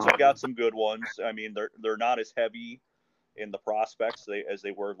have got some good ones. I mean, they're not as heavy in the prospects as they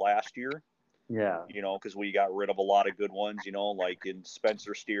were last year. Yeah. You know, because we got rid of a lot of good ones, you know, like in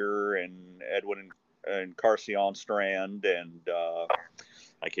Spencer Steer and Edwin and Carcion Strand, and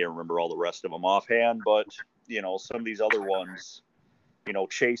I can't remember all the rest of them offhand, but, you know, some of these other ones, you know,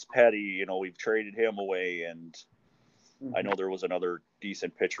 Chase Petty, you know, we've traded him away, and I know there was another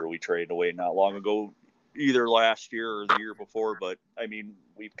decent pitcher we traded away not long ago, either last year or the year before, but, I mean,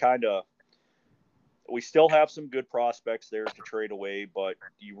 we still have some good prospects there to trade away, but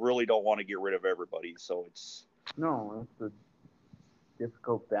you really don't want to get rid of everybody. So it's No, it's a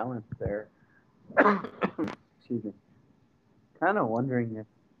difficult balance there. Excuse me. Kind of wondering if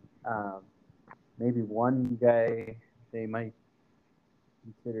maybe one guy they might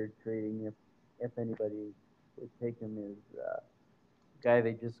consider trading if anybody would take him is guy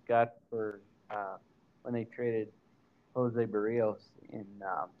they just got for when they traded Jose Barrios in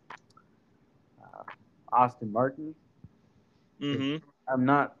Austin Martin. mm-hmm. I'm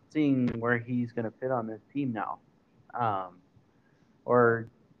not seeing where he's going to fit on this team now. Or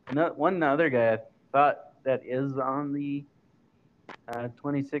one other guy I thought that is on the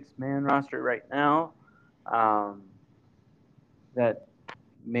 26-man roster right now that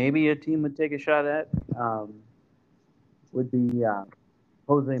maybe a team would take a shot at would be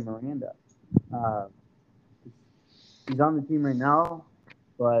Jose Miranda. He's on the team right now,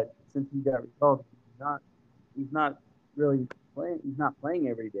 but since he got recalled, he's not really playing. He's not playing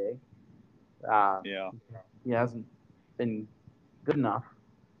every day. Yeah. He hasn't been good enough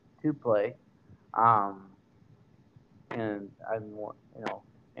to play. And I'm, you know,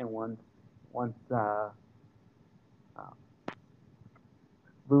 and once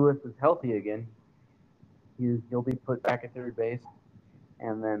Lewis is healthy again, he'll be put back at third base.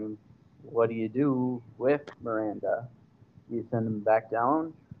 And then what do you do with Miranda? Do you send him back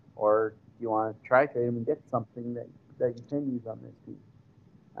down, or do you want to try trade him and get something that you can use on this team?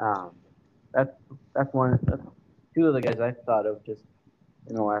 That's two of the guys I thought of just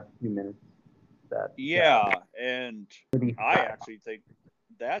in the last few minutes. And I actually think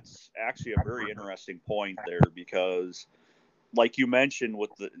that's actually a very interesting point there, because like you mentioned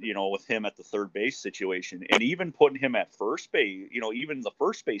with with him at the third base situation, and even putting him at first base, even the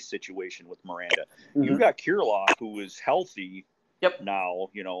first base situation with Miranda, you've got Kirilloff, who is healthy now,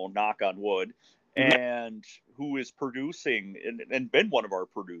 knock on wood, and who is producing and been one of our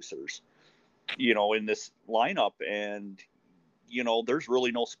producers, in this lineup. And, there's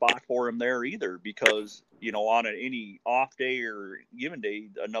really no spot for him there either, because, on any off day or given day,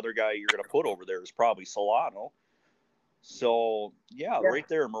 another guy you're going to put over there is probably Solano. So, right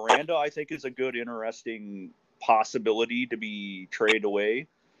there, Miranda, I think, is a good, interesting possibility to be traded away.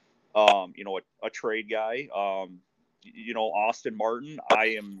 A trade guy. Austin Martin,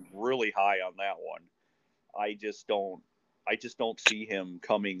 I am really high on that one. I just don't see him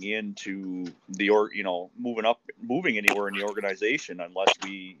coming into the moving anywhere in the organization unless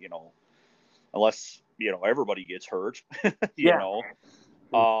everybody gets hurt.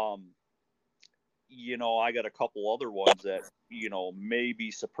 I got a couple other ones that, may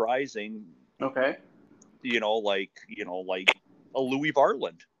be surprising. Okay. Like a Louis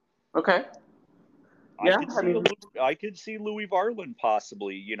Varland. Okay. Yeah, I could see Louis Varland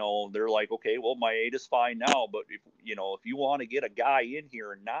possibly. They're like, okay, well, Maeda's fine now, but if you want to get a guy in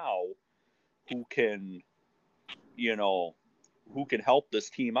here now who can help this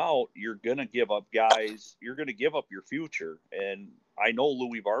team out, you're gonna give up guys. You're gonna give up your future, and I know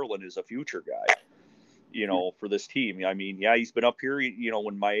Louis Varland is a future guy. For this team. I mean, he's been up here.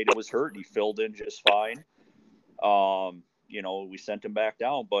 When Maeda was hurt, he filled in just fine. We sent him back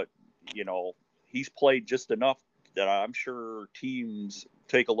down, but he's played just enough that I'm sure teams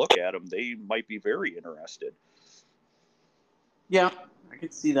take a look at him. They might be very interested. Yeah, I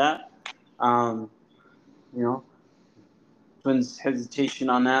could see that. Twins' hesitation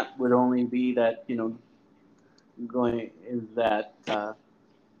on that would only be that,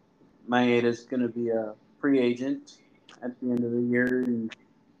 Maeda's going to be a free agent at the end of the year, and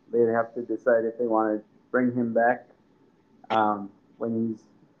they'd have to decide if they want to bring him back when he's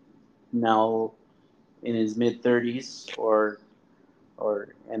now in his mid-30s, or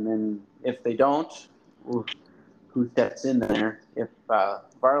and then if they don't, who steps in there if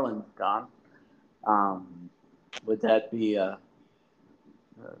Varland's gone? Would that be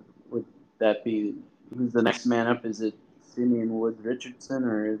who's the next man up? Is it Simeon Woods Richardson,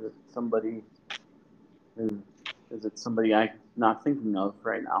 or is it somebody? Is it somebody I'm not thinking of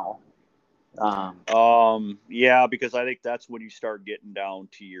right now? Because I think that's when you start getting down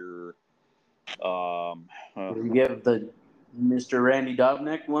to your you give the Mr. Randy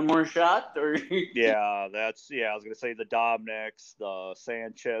Dobnak one more shot, or Yeah, I was gonna say the Dominics, the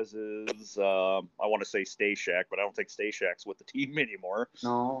Sanchez's. I want to say Stashak, but I don't think Stashak's with the team anymore.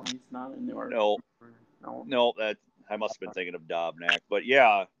 no, he's not in the order. No, No. that I must have been thinking of Dobnak. But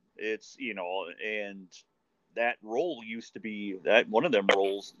yeah, it's and that role used to be that one of them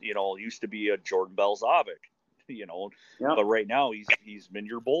roles, used to be a Jordan Belzovic, Yep. But right now he's been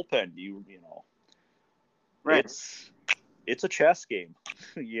your bullpen. Right. It's a chess game.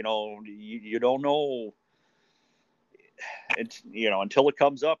 You don't know. And until it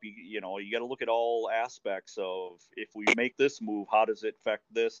comes up, you got to look at all aspects of, if we make this move, how does it affect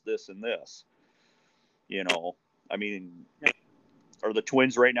this, and this. I mean, are the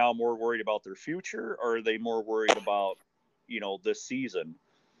Twins right now more worried about their future, or are they more worried about this season?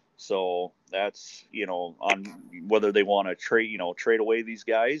 So that's on whether they want to trade away these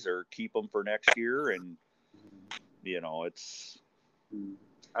guys or keep them for next year. And it's.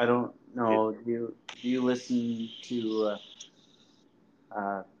 I don't know. Do you listen to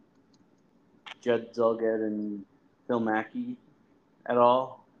Judd Zulgad and Phil Mackey at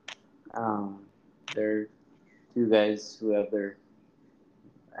all? They're two guys who have a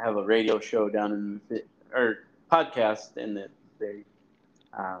radio show down in or podcast, and that they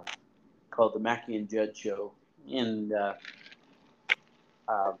called the Mackey and Judd Show. And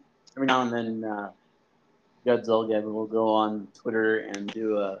every now and then, Judd Zulgad will go on Twitter and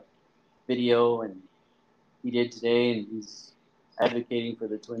do a video, and he did today, and he's advocating for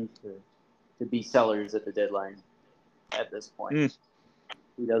the Twins to be sellers at the deadline at this point.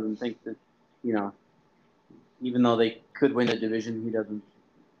 He doesn't think that, even though they could win the division, he doesn't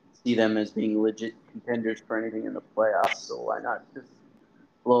see them as being legit contenders for anything in the playoffs. So why not just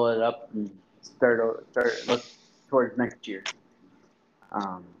blow it up and start look towards next year?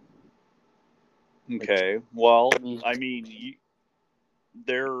 Okay. Well, I mean, you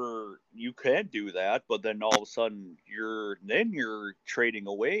can do that, but then all of a sudden you're trading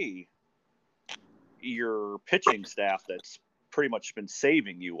away your pitching staff that's pretty much been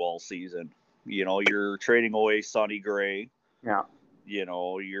saving you all season. You're trading away Sonny Gray. Yeah.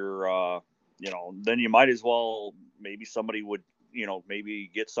 You're then you might as well, maybe somebody would,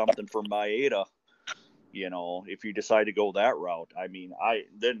 maybe get something from Maeda, if you decide to go that route. I mean, I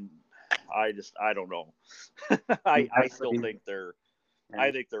don't know. I still think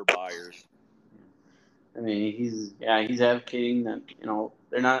I think they're buyers. I mean, he's advocating that,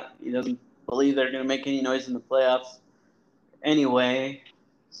 he doesn't believe they're going to make any noise in the playoffs anyway.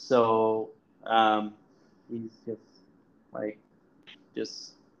 So he's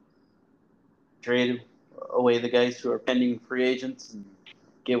just trade away the guys who are pending free agents and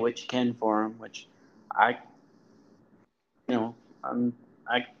get what you can for them, which I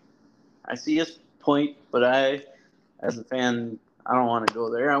see his point, but as a fan, I don't want to go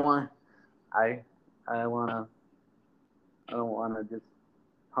there. I don't want to just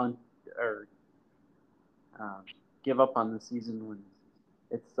punt or give up on the season when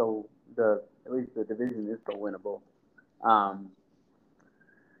it's at least the division is so winnable.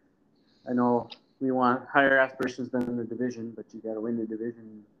 I know we want higher aspirations than the division, but you got to win the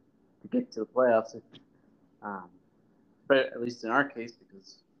division to get to the playoffs. But at least in our case,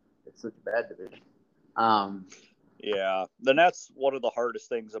 because it's such a bad division. Yeah, then that's one of the hardest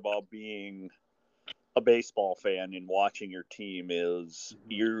things about being a baseball fan and watching your team is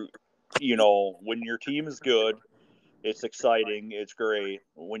when your team is good, it's exciting, it's great.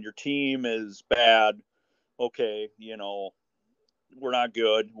 When your team is bad, okay, we're not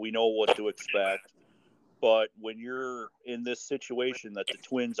good. We know what to expect. But when you're in this situation that the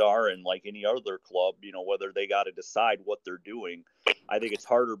Twins are in, like any other club, whether they got to decide what they're doing, I think it's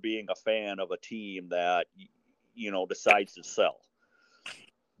harder being a fan of a team that, decides to sell.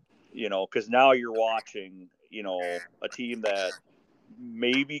 Because now you're watching, a team that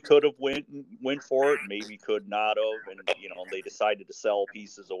maybe could have went for it, maybe could not have, and they decided to sell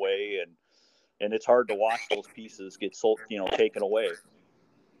pieces away, and it's hard to watch those pieces get sold, taken away.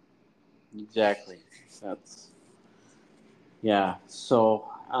 Exactly. So,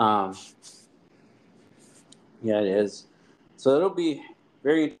 it is. So it'll be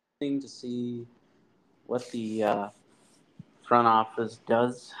very interesting to see what the front office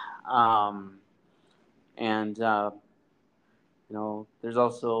does. And there's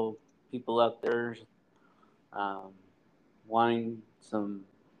also people out there wanting some,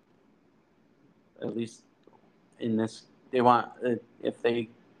 at least in this, they want, if it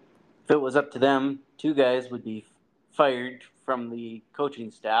was up to them, 2 guys would be fired from the coaching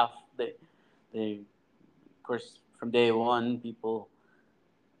staff. They of course, from day one, people,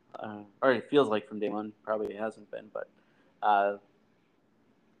 or it feels like from day one, probably it hasn't been, but uh,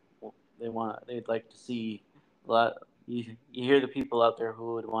 they'd like to see a lot. You hear the people out there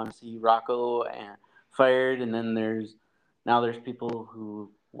who would want to see Rocco fired, and then there's people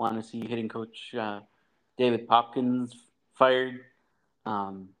who want to see hitting coach David Popkins fired.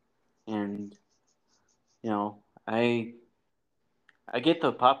 And I get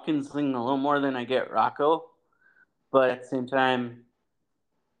the Popkins thing a little more than I get Rocco, but at the same time,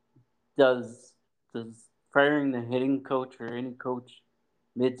 does firing the hitting coach or any coach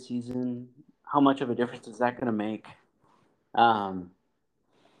mid-season, how much of a difference is that going to make?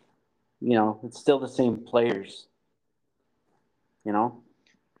 It's still the same players.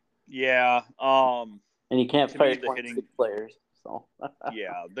 Yeah. And you can't to fire me, the 26 hitting players. So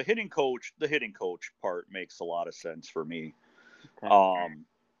yeah, the hitting coach part makes a lot of sense for me. okay.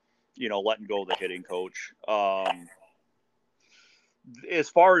 Letting go of the hitting coach. As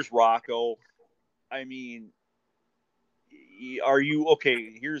far as Rocco, I mean, are you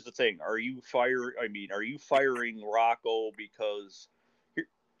okay? Here's the thing: are you firing Rocco because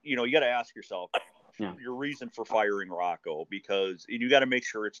you got to ask yourself your reason for firing Rocco, because you got to make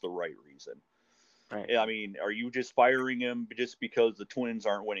sure it's the right reason. Right. I mean, are you just firing him just because the Twins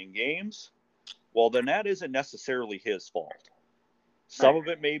aren't winning games? Well, then that isn't necessarily his fault. Some of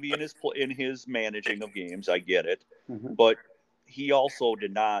it may be in his managing of games. I get it, but he also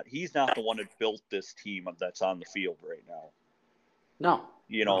did not. He's not the one that built this team that's on the field right now. No.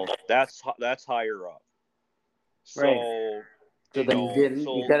 That's higher up. So, right. So then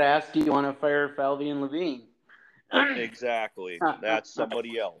you got to ask, do you want to fire Falvey and Levine? Exactly. That's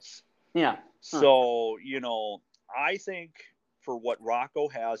somebody else. Yeah. So, I think for what Rocco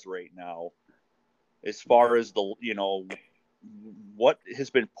has right now, as far as what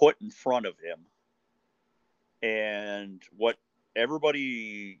has been put in front of him and what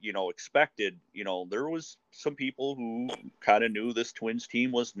everybody, expected, there was some people who kind of knew this Twins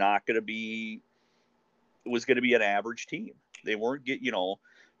team was going to be an average team. They weren't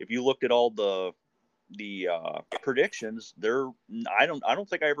if you looked at all the predictions, I don't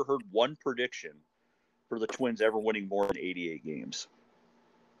think I ever heard one prediction for the Twins ever winning more than 88 games.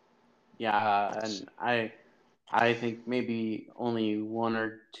 Yeah, and I think maybe only one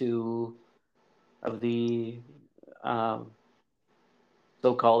or two of the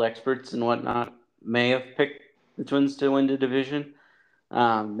so-called experts and whatnot may have picked the Twins to win the division.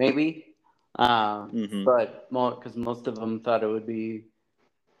 Maybe. But because most of them thought it would be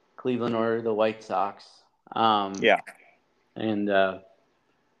Cleveland or the White Sox. Yeah. And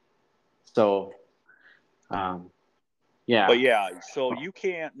so, yeah. But yeah, so you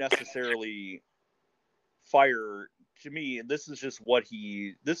can't necessarily fire. To me, this is what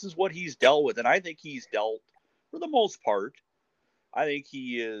he's dealt with, and I think he's dealt, for the most part, I think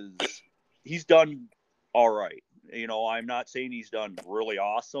he's done all right. I'm not saying he's done really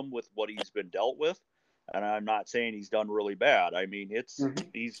awesome with what he's been dealt with, and I'm not saying he's done really bad. I mean,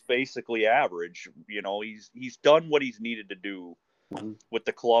 he's basically average. He's done what he's needed to do with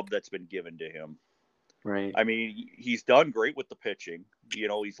the club that's been given to him. Right. I mean, he's done great with the pitching.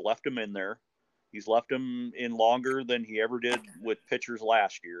 He's left him in there. He's left him in longer than he ever did with pitchers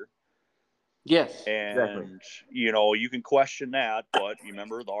last year. Yes, and exactly. You can question that, but you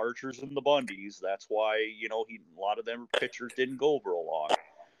remember the Archers and the Bundys. That's why a lot of them pitchers didn't go real long.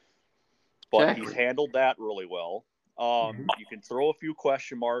 But exactly. He's handled that really well. You can throw a few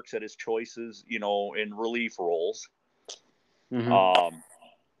question marks at his choices, in relief roles. As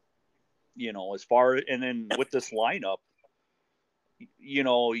far and then with this lineup,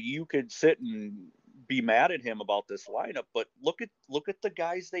 you could sit and be mad at him about this lineup, but look at the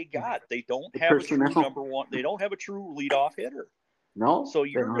guys they got. They don't have a true number one. They don't have a true leadoff hitter. No. So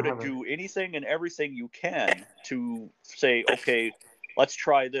you're going to do anything and everything you can to say, okay, let's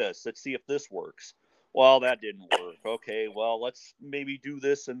try this. Let's see if this works. Well, that didn't work. Okay, well, let's maybe do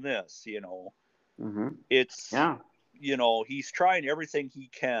this and this. It's he's trying everything he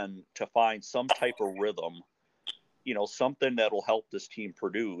can to find some type of rhythm. Something that'll help this team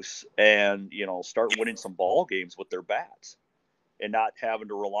produce and, start winning some ball games with their bats and not having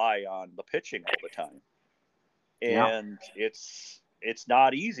to rely on the pitching all the time. And it's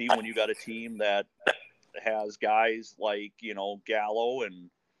not easy when you got a team that has guys like, Gallo and,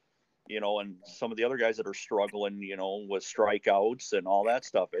 and some of the other guys that are struggling, with strikeouts and all that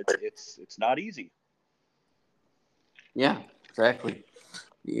stuff. It's not easy. Yeah, exactly.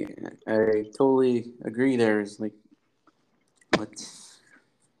 Yeah, I totally agree. There's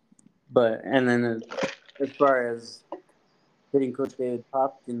but and then as far as hitting coach David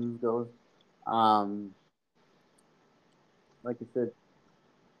Popkins goes, like I said,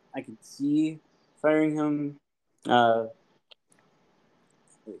 I could see firing him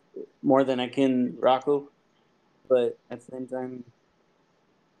more than I can Rocco, but at the same time,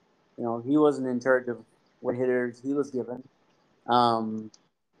 he wasn't in charge of what hitters he was given to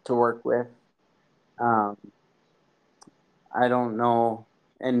work with. Um, I don't know,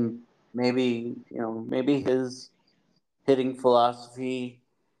 and maybe his hitting philosophy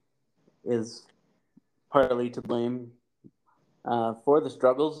is partly to blame for the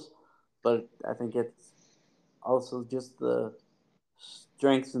struggles, but I think it's also just the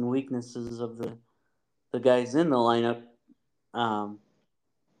strengths and weaknesses of the guys in the lineup. Um,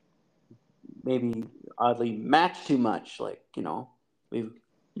 maybe oddly match too much. Like we've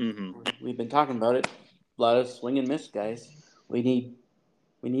we've been talking about it. A lot of swing and miss guys. We need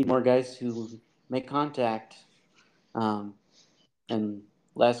more guys who make contact, and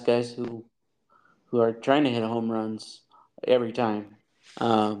less guys who are trying to hit home runs every time.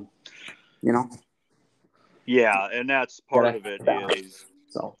 Um, you know, Yeah, and that's part of it is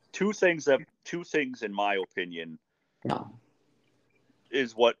so two things in my opinion yeah.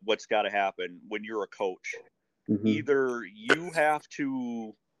 is what's got to happen when you're a coach. Mm-hmm. Either you have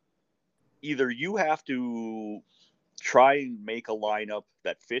to try and make a lineup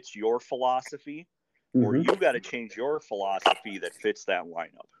that fits your philosophy, or you got to change your philosophy that fits that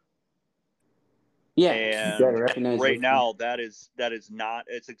lineup. Yeah, and right now that is not.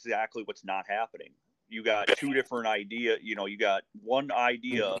 It's exactly what's not happening. You got two different ideas. You got one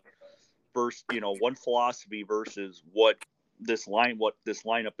idea versus one philosophy versus what this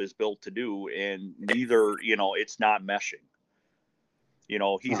lineup is built to do, and neither it's not meshing.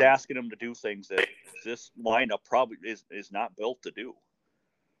 He's asking them to do things that this lineup probably is not built to do.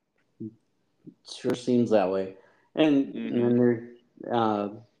 Sure seems that way, and then there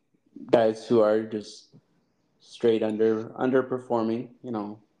guys who are just straight underperforming.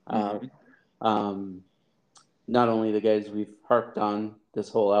 Not only the guys we've harped on this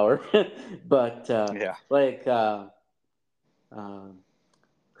whole hour, but like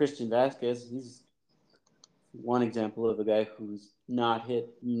Christian Vasquez, he's one example of a guy who's not hit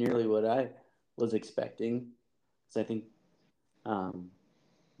nearly what I was expecting. Because I think, I'm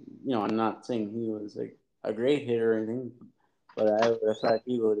not saying he was a great hitter or anything, but I would have thought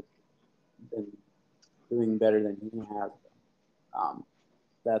he would have been doing better than he has been.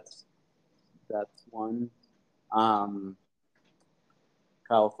 That's one.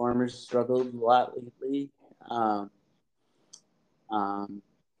 Kyle Farmer's struggled a lot lately.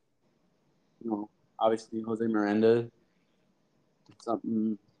 Obviously Jose Miranda,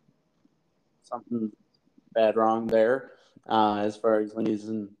 something bad wrong there. As far as when he's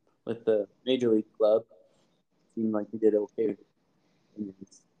in with the major league club, seemed like he did okay in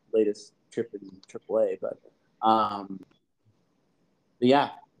his latest trip in AAA. But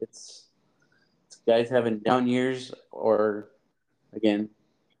yeah, it's guys having down years, or again,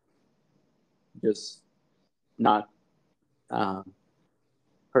 just not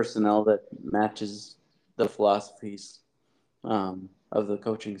personnel that matches the philosophies of the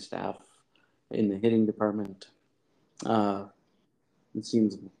coaching staff in the hitting department. It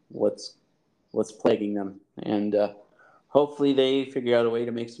seems what's plaguing them, and hopefully they figure out a way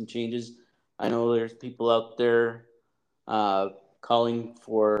to make some changes. I know there's people out there calling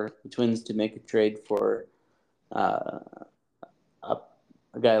for the Twins to make a trade for a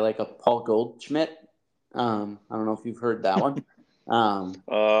guy like a Paul Goldschmidt. I don't know if you've heard that one.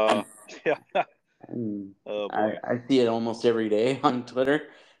 Yeah. Oh, boy. I see it almost every day on Twitter,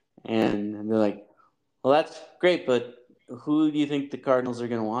 and they're like, well, that's great, but who do you think the Cardinals are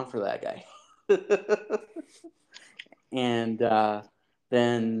going to want for that guy? And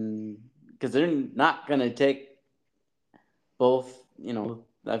then, because they're not going to take both,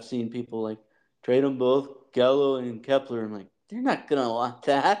 I've seen people like trade them both, Gallo and Kepler. I'm like, they're not going to want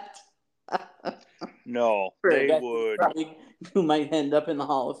that. No, they would. Who might end up in the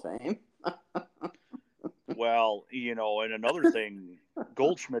Hall of Fame. Well, and another thing,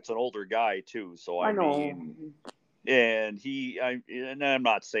 Goldschmidt's an older guy too, so I mean, and I'm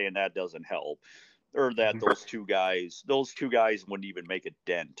not saying that doesn't help, or that those two guys wouldn't even make a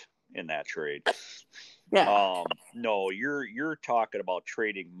dent in that trade. Yeah. No, you're talking about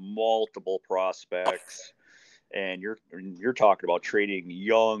trading multiple prospects, and you're talking about trading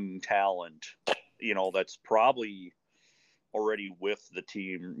young talent, that's probably already with the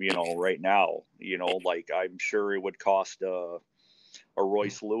team, right now. Like I'm sure it would cost a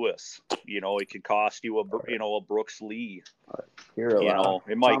Royce Lewis. It could cost you a Brooks Lee. Kirilloff.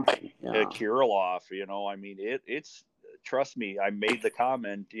 It might a Kirilloff. I mean, it's. Trust me, I made the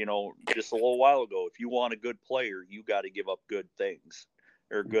comment, just a little while ago. If you want a good player, you got to give up good things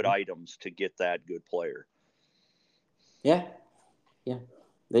or good items to get that good player. Yeah.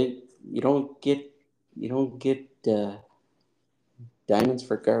 You don't get diamonds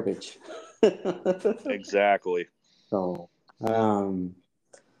for garbage. Exactly. So, um,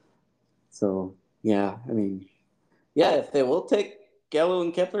 so yeah, I mean, yeah, if they will take Gallo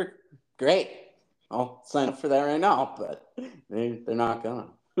and Kepler, great. I'll sign up for that right now, but they're not gonna.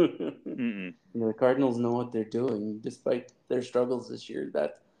 Mm-mm. The Cardinals know what they're doing, despite their struggles this year.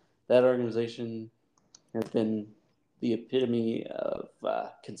 That organization has been the epitome of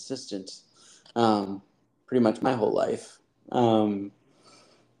consistent, pretty much my whole life. You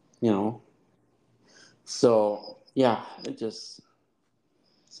know, so yeah, it just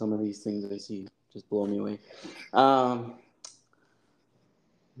some of these things I see just blow me away. Um,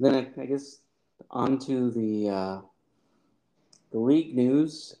 then I guess on to the league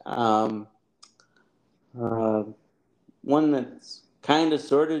news. Uh, one that's kind of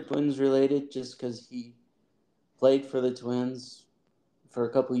sort of Twins related, just because he played for the Twins for a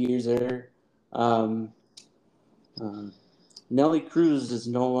couple years there. Um, uh, Nelly Cruz is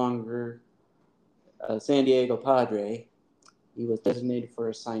no longer a San Diego Padre. He was designated for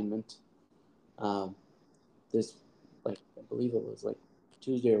assignment. Um, this, I believe it was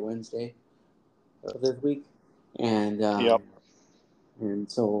Tuesday or Wednesday of this week, and Yep. and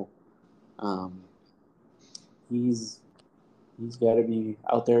so he's got to be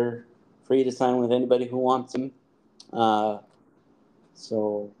out there free to sign with anybody who wants him. Uh,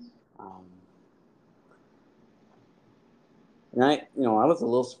 so, and I was a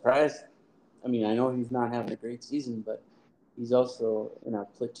little surprised. I mean, I know he's not having a great season, but he's also in a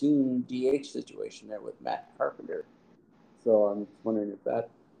platoon DH situation there with Matt Carpenter. So I'm just wondering if that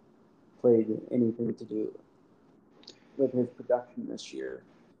played anything to do with his production this year.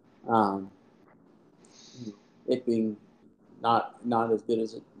 It being not as good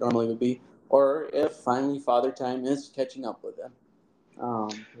as it normally would be, or if finally Father Time is catching up with him.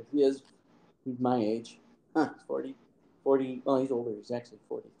 He's my age. Huh, 40. Well, he's older. He's actually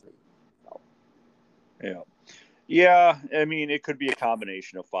 43. So. Yeah. Yeah. I mean, it could be a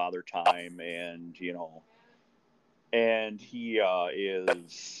combination of Father Time and, and he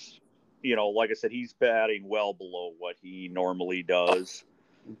is, like I said, he's batting well below what he normally does,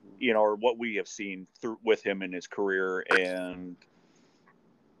 or what we have seen with him in his career. And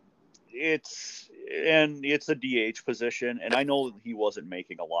it's a DH position. And I know he wasn't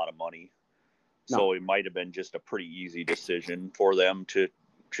making a lot of money. No. So it might have been just a pretty easy decision for them to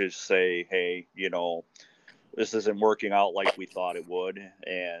just say, hey, this isn't working out like we thought it would.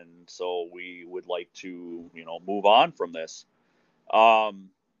 And so we would like to, move on from this.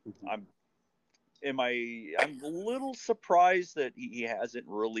 I'm a little surprised that he hasn't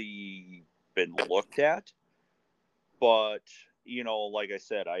really been looked at. But, like I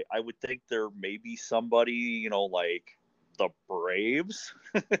said, I would think there may be somebody, like the Braves.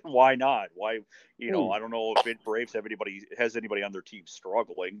 Why not? Why, I don't know if Braves has anybody on their team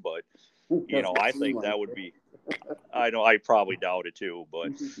struggling, but I think that would be. I know I probably doubt it too,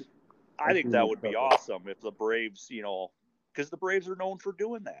 but I think that would be awesome if the Braves, because the Braves are known for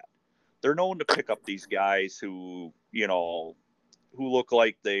doing that. They're known to pick up these guys who look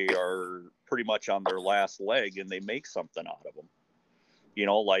like they are pretty much on their last leg, and they make something out of them.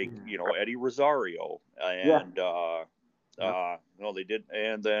 Eddie Rosario and no, they did,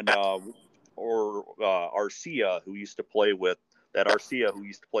 and then Arcia, who used to play with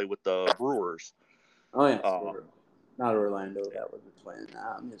the Brewers. Oh yeah, not Orlando. That was a twin.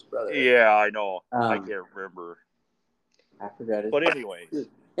 His brother. Yeah, I know. I can't remember. I forgot it. But anyway,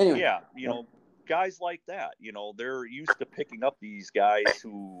 yeah, guys like that. They're used to picking up these guys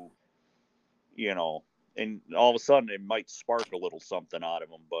who, and all of a sudden it might spark a little something out of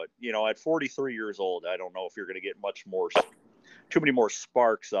them. But at 43 years old, I don't know if you're going to get too many more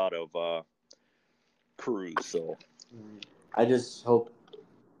sparks out of Cruz. So I just hope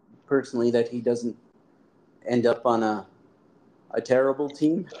personally that he doesn't end up on a terrible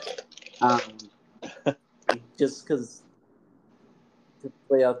team. Just because to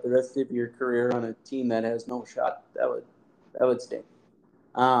play out the rest of your career on a team that has no shot, that would stink.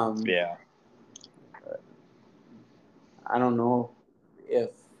 Yeah. I don't know I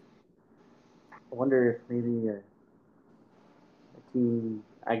wonder if maybe a team.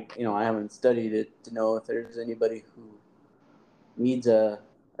 I haven't studied it to know if there's anybody who needs a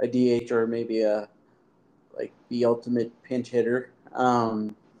DH or maybe the ultimate pinch hitter.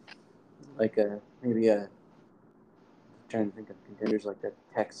 I'm trying to think of contenders like the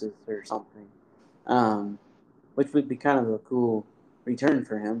Texas or something, which would be kind of a cool return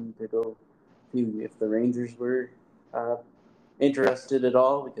for him to go to if the Rangers were interested at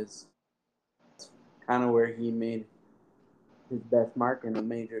all, because that's kind of where he made his best mark in the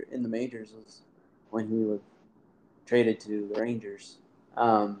majors was when he was traded to the Rangers.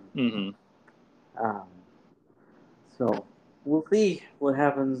 Mm-hmm. Um, so we'll see what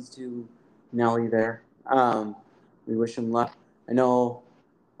happens to Nelly there. We wish him luck. I know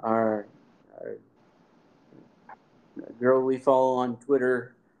our girl we follow on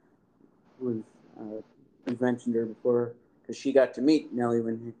Twitter was we've mentioned her before because she got to meet Nelly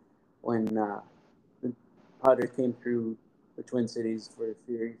when the Padres came through the Twin Cities for the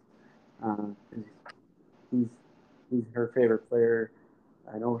series. He's he's her favorite player.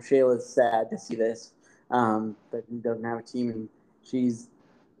 I know Shayla's sad to see this, that he doesn't have a team, and she's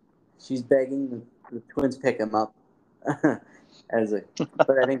begging the Twins pick him up as a.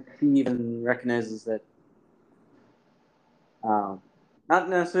 But I think he even recognizes that, not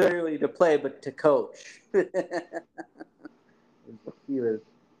necessarily to play, but to coach. he would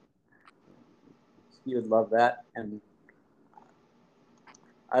love that, and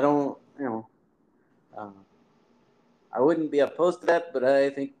I don't, I wouldn't be opposed to that, but I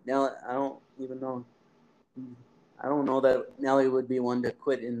think Nelly, I don't know that Nelly would be one to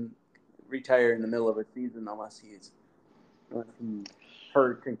quit and retire in the middle of a season unless he's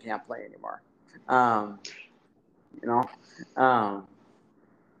hurt and can't play anymore. I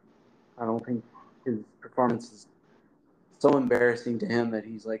don't think his performance is so embarrassing to him that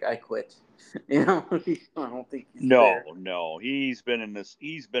he's like, I quit. I don't think he's there. No, he's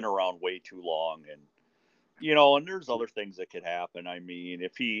been around way too long, and and there's other things that could happen. I mean,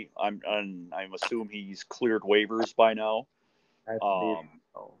 I'm assume he's cleared waivers by now.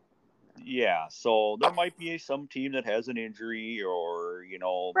 Yeah, so there might be some team that has an injury, or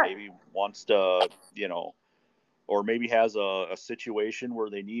maybe wants to, or maybe has a situation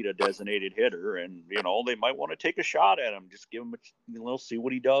where they need a designated hitter, and they might want to take a shot at him, just give him see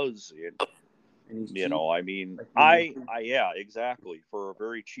what he does. And he's cheap. I mean, yeah, exactly, for a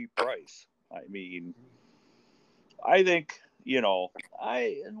very cheap price. I mean, I think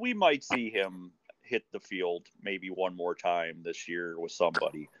we might see him hit the field maybe one more time this year with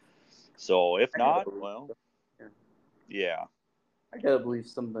somebody. So if not, well, yeah. I gotta believe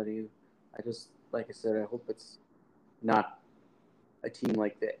somebody. Like I said, I hope it's not a team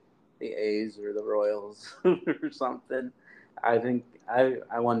like the A's or the Royals or something. I think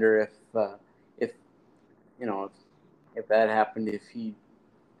I wonder if if that happened, if he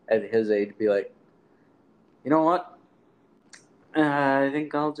at his age be like, you know what, I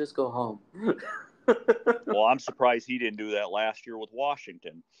think I'll just go home. Well, I'm surprised he didn't do that last year with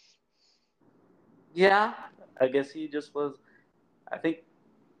Washington. Yeah, I guess he just was. I think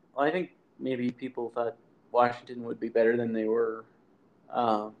maybe people thought Washington would be better than they were,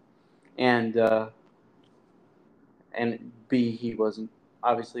 and B, he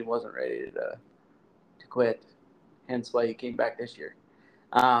obviously wasn't ready to quit. Hence why he came back this year.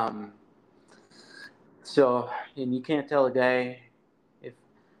 So, and you can't tell a guy if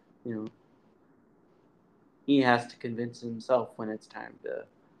he has to convince himself when it's time to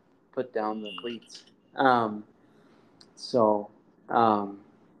put down the cleats.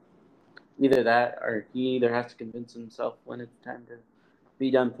 Either that, or he either has to convince himself when it's time to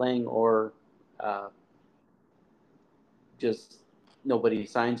be done playing, or just nobody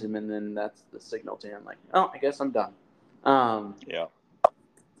signs him, and then that's the signal to him, like, oh, I guess I'm done. Yeah.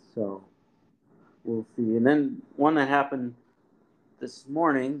 So we'll see. And then one that happened this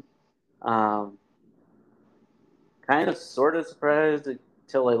morning, kind of sort of surprised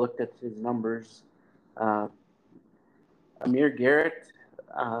until I looked at his numbers. Amir Garrett,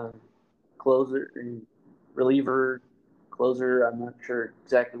 reliever, closer. I'm not sure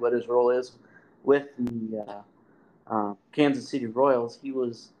exactly what his role is with the Kansas City Royals. He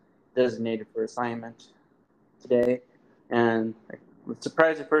was designated for assignment today, and I was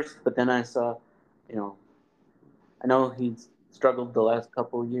surprised at first, but then I saw, I know he's struggled the last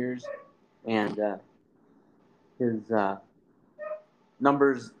couple of years, and his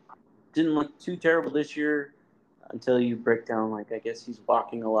numbers didn't look too terrible this year until you break down, like, I guess he's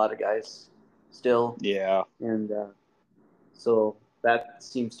walking a lot of guys still. Yeah. And so that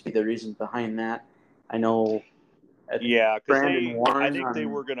seems to be the reason behind that. I know. Yeah, because I think they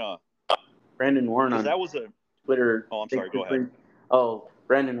were gonna. Brandon Warren on that was a Twitter. Oh, I'm sorry. Go ahead. Oh,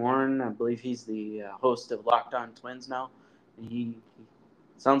 Brandon Warren, I believe he's the host of Locked On Twins now. And he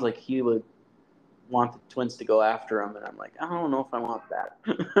sounds like he would want the Twins to go after him, and I'm like, I don't know if I want that.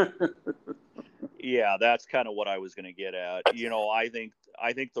 Yeah, that's kind of what I was going to get at.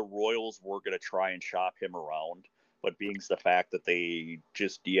 I think the Royals were going to try and shop him around, but being the fact that they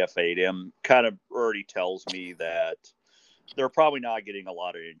just DFA'd him kind of already tells me that they're probably not getting a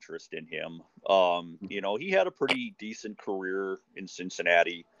lot of interest in him. He had a pretty decent career in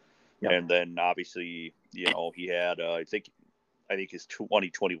Cincinnati, and then obviously, he had I think his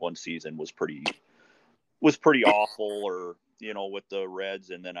 2021 season was pretty awful, or with the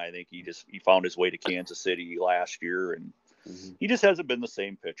Reds, and then I think he found his way to Kansas City last year, and he just hasn't been the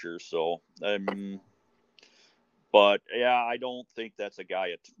same pitcher. So, but yeah, I don't think that's a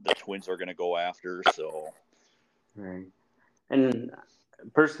guy the Twins are going to go after. So, right. And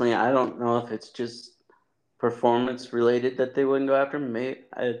personally, I don't know if it's just performance related that they wouldn't go after him.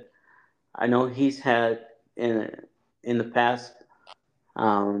 I know he's had in the past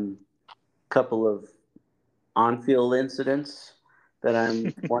couple of on-field incidents that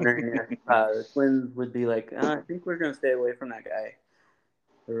I'm wondering if the Twins would be like, I think we're going to stay away from that guy.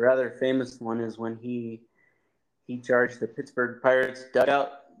 The rather famous one is when he charged the Pittsburgh Pirates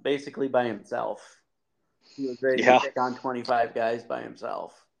dugout basically by himself. He was ready to pick on 25 guys by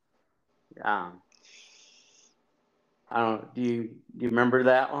himself. I don't know. Do you remember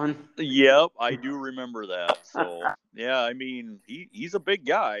that one? Yep, I do remember that. So yeah, I mean he's a big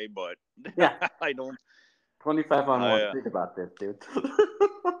guy, but yeah, I don't. 25 on one. Think about this, dude.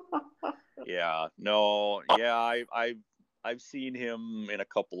 Yeah, no, yeah, I've seen him in a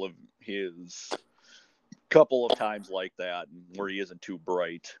couple of times like that, where he isn't too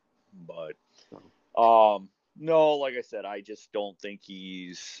bright, but no, like I said, I just don't think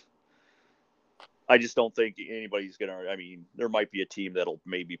anybody's gonna. I mean, there might be a team that'll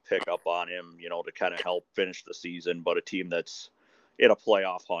maybe pick up on him, to kind of help finish the season, but a team that's in a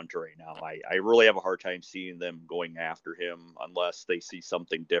playoff hunt right now, I really have a hard time seeing them going after him unless they see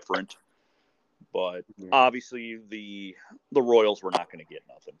something different. But obviously the Royals were not going to get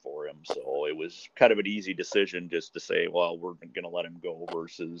nothing for him, so it was kind of an easy decision just to say, well, we're going to let him go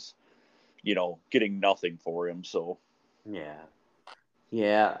versus, getting nothing for him. So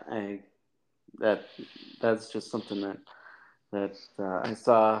that's just something that I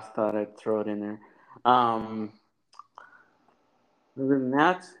thought I'd throw it in there. Other than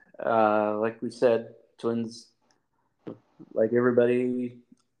that, like we said, Twins, like everybody,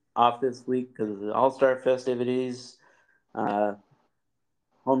 off this week because of the All-Star festivities. Home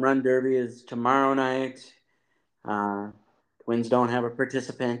Run Derby is tomorrow night. Twins don't have a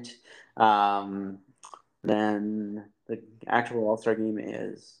participant. Then the actual All-Star game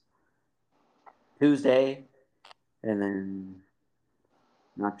is Tuesday, and then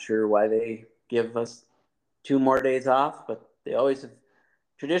not sure why they give us 2 more days off, but they always have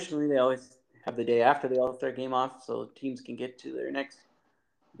the day after the All-Star game off so teams can get to their next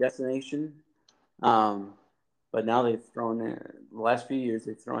destination. But now the last few years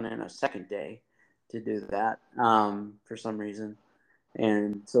they've thrown in a second day to do that for some reason.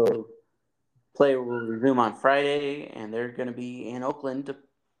 And so play will resume on Friday, and they're going to be in Oakland to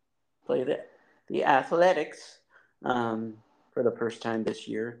play the Athletics for the first time this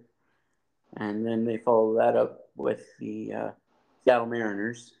year. And then they follow that up with the Seattle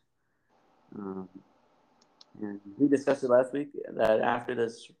Mariners. And we discussed it last week that after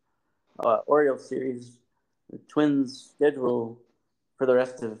this Orioles series, the Twins' schedule for the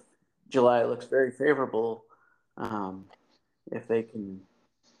rest of July looks very favorable if they can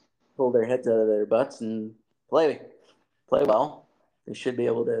pull their heads out of their butts and play well. They should be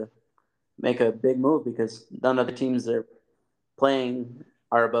able to make a big move because none of the teams they're playing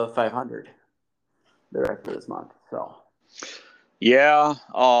are above 500 the rest of this month. So, yeah,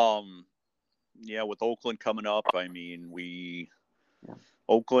 with Oakland coming up, I mean,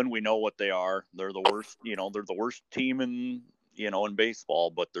 Oakland, we know what they are. They're the worst, they're the worst team in baseball,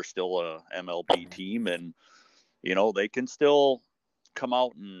 but they're still a MLB team, and they can still come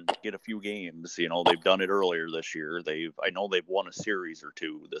out and get a few games. They've done it earlier this year. I know they've won a series or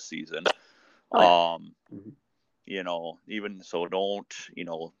two this season. Even so, don't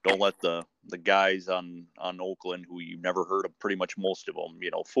let the guys on Oakland, who you've never heard of, pretty much most of them,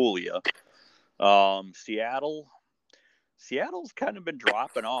 fool you. Seattle's kind of been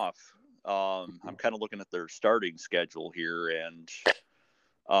dropping off. I'm kind of looking at their starting schedule here, and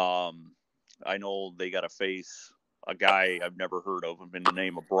I know they got to face a guy I've never heard of in the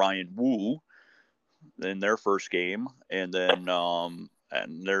name of Brian Wu in their first game, and then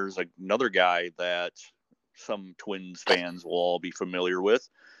and there's another guy that some Twins fans will all be familiar with,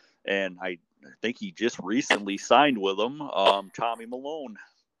 and I think he just recently signed with them. Tommy Milone.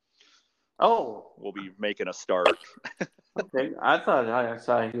 Oh, will be making a start. Okay, I thought I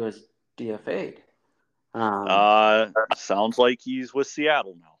saw he was DFA'd. Sounds like he's with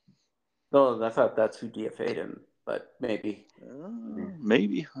Seattle now. No, I thought that's who DFA'd him, but maybe.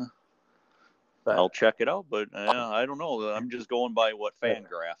 Maybe. But, I'll check it out, but I don't know. I'm just going by what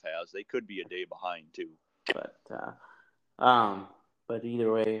Fangraph has. They could be a day behind too. But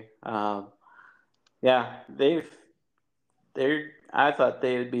either way, yeah, I thought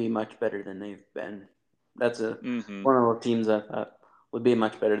they would be much better than they've been. That's one of the teams I thought would be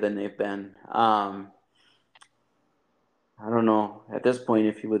much better than they've been. I don't know at this point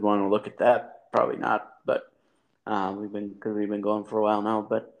if you would want to look at that. Probably not, but we've been going for a while now.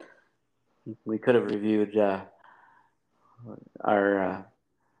 But we could have reviewed our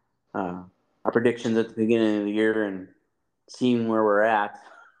predictions at the beginning of the year and seen where we're at.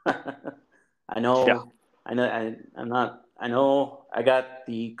 I know I got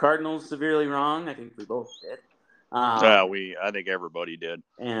the Cardinals severely wrong. I think we both did. I think everybody did.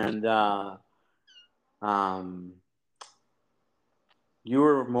 And you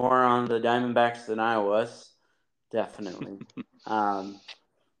were more on the Diamondbacks than I was, definitely. Because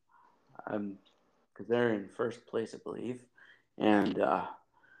they're in first place, I believe. And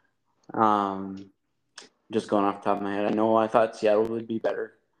just going off the top of my head, I thought Seattle would be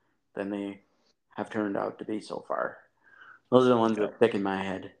better than they have turned out to be so far. Those are the ones that stick in my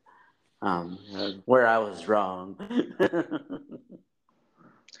head, where I was wrong.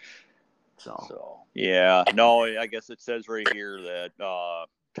 So yeah, no, I guess it says right here that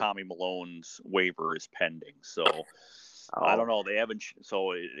Tommy Milone's waiver is pending. So I don't know. They haven't.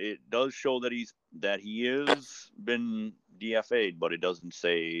 So it does show that he is been DFA'd, but it doesn't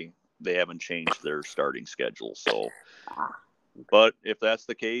say they haven't changed their starting schedule. So, but if that's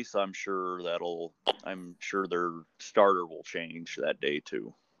the case, I'm sure their starter will change that day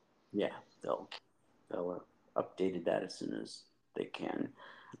too. Yeah, they'll update that as soon as they can.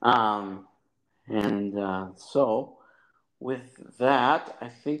 So with that, I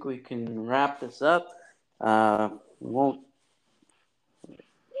think we can wrap this up. The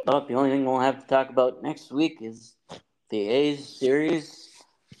only thing we'll have to talk about next week is the A's series,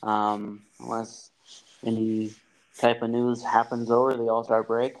 unless any type of news happens over the All-Star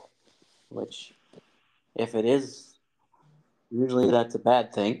break, which, if it is, usually that's a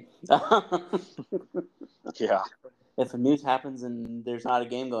bad thing. Yeah. If the news happens and there's not a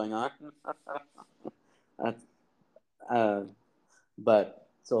game going on. But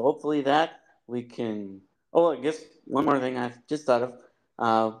so hopefully that we can. Oh, I guess one more thing I just thought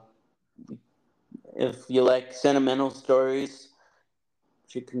of. If you like sentimental stories, you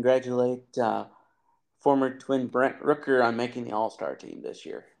should congratulate former Twin Brent Rooker on making the All-Star team this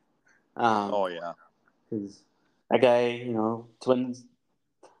year. Because that guy, Twins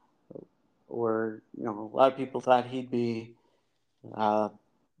were, a lot of people thought he'd be a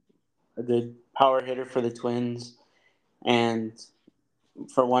good power hitter for the Twins. And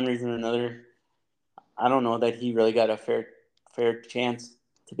for one reason or another, I don't know that he really got a fair chance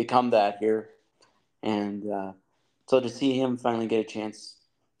to become that here. And so to see him finally get a chance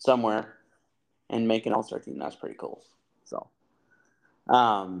somewhere and make an All-Star team, that's pretty cool. So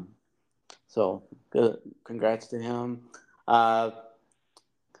good. Congrats to him. I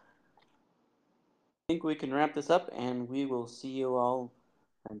think we can wrap this up, and we will see you all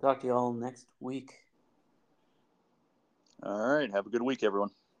and talk to you all next week. All right. Have a good week, everyone.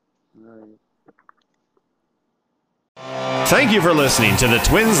 All right. Thank you for listening to the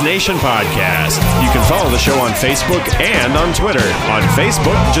Twins Nation podcast. You can follow the show on Facebook and on Twitter. On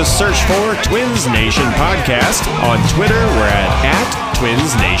Facebook, just search for Twins Nation Podcast. On Twitter, we're at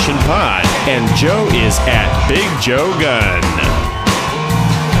Twins Nation Pod. And Joe is at Big Joe Gunn.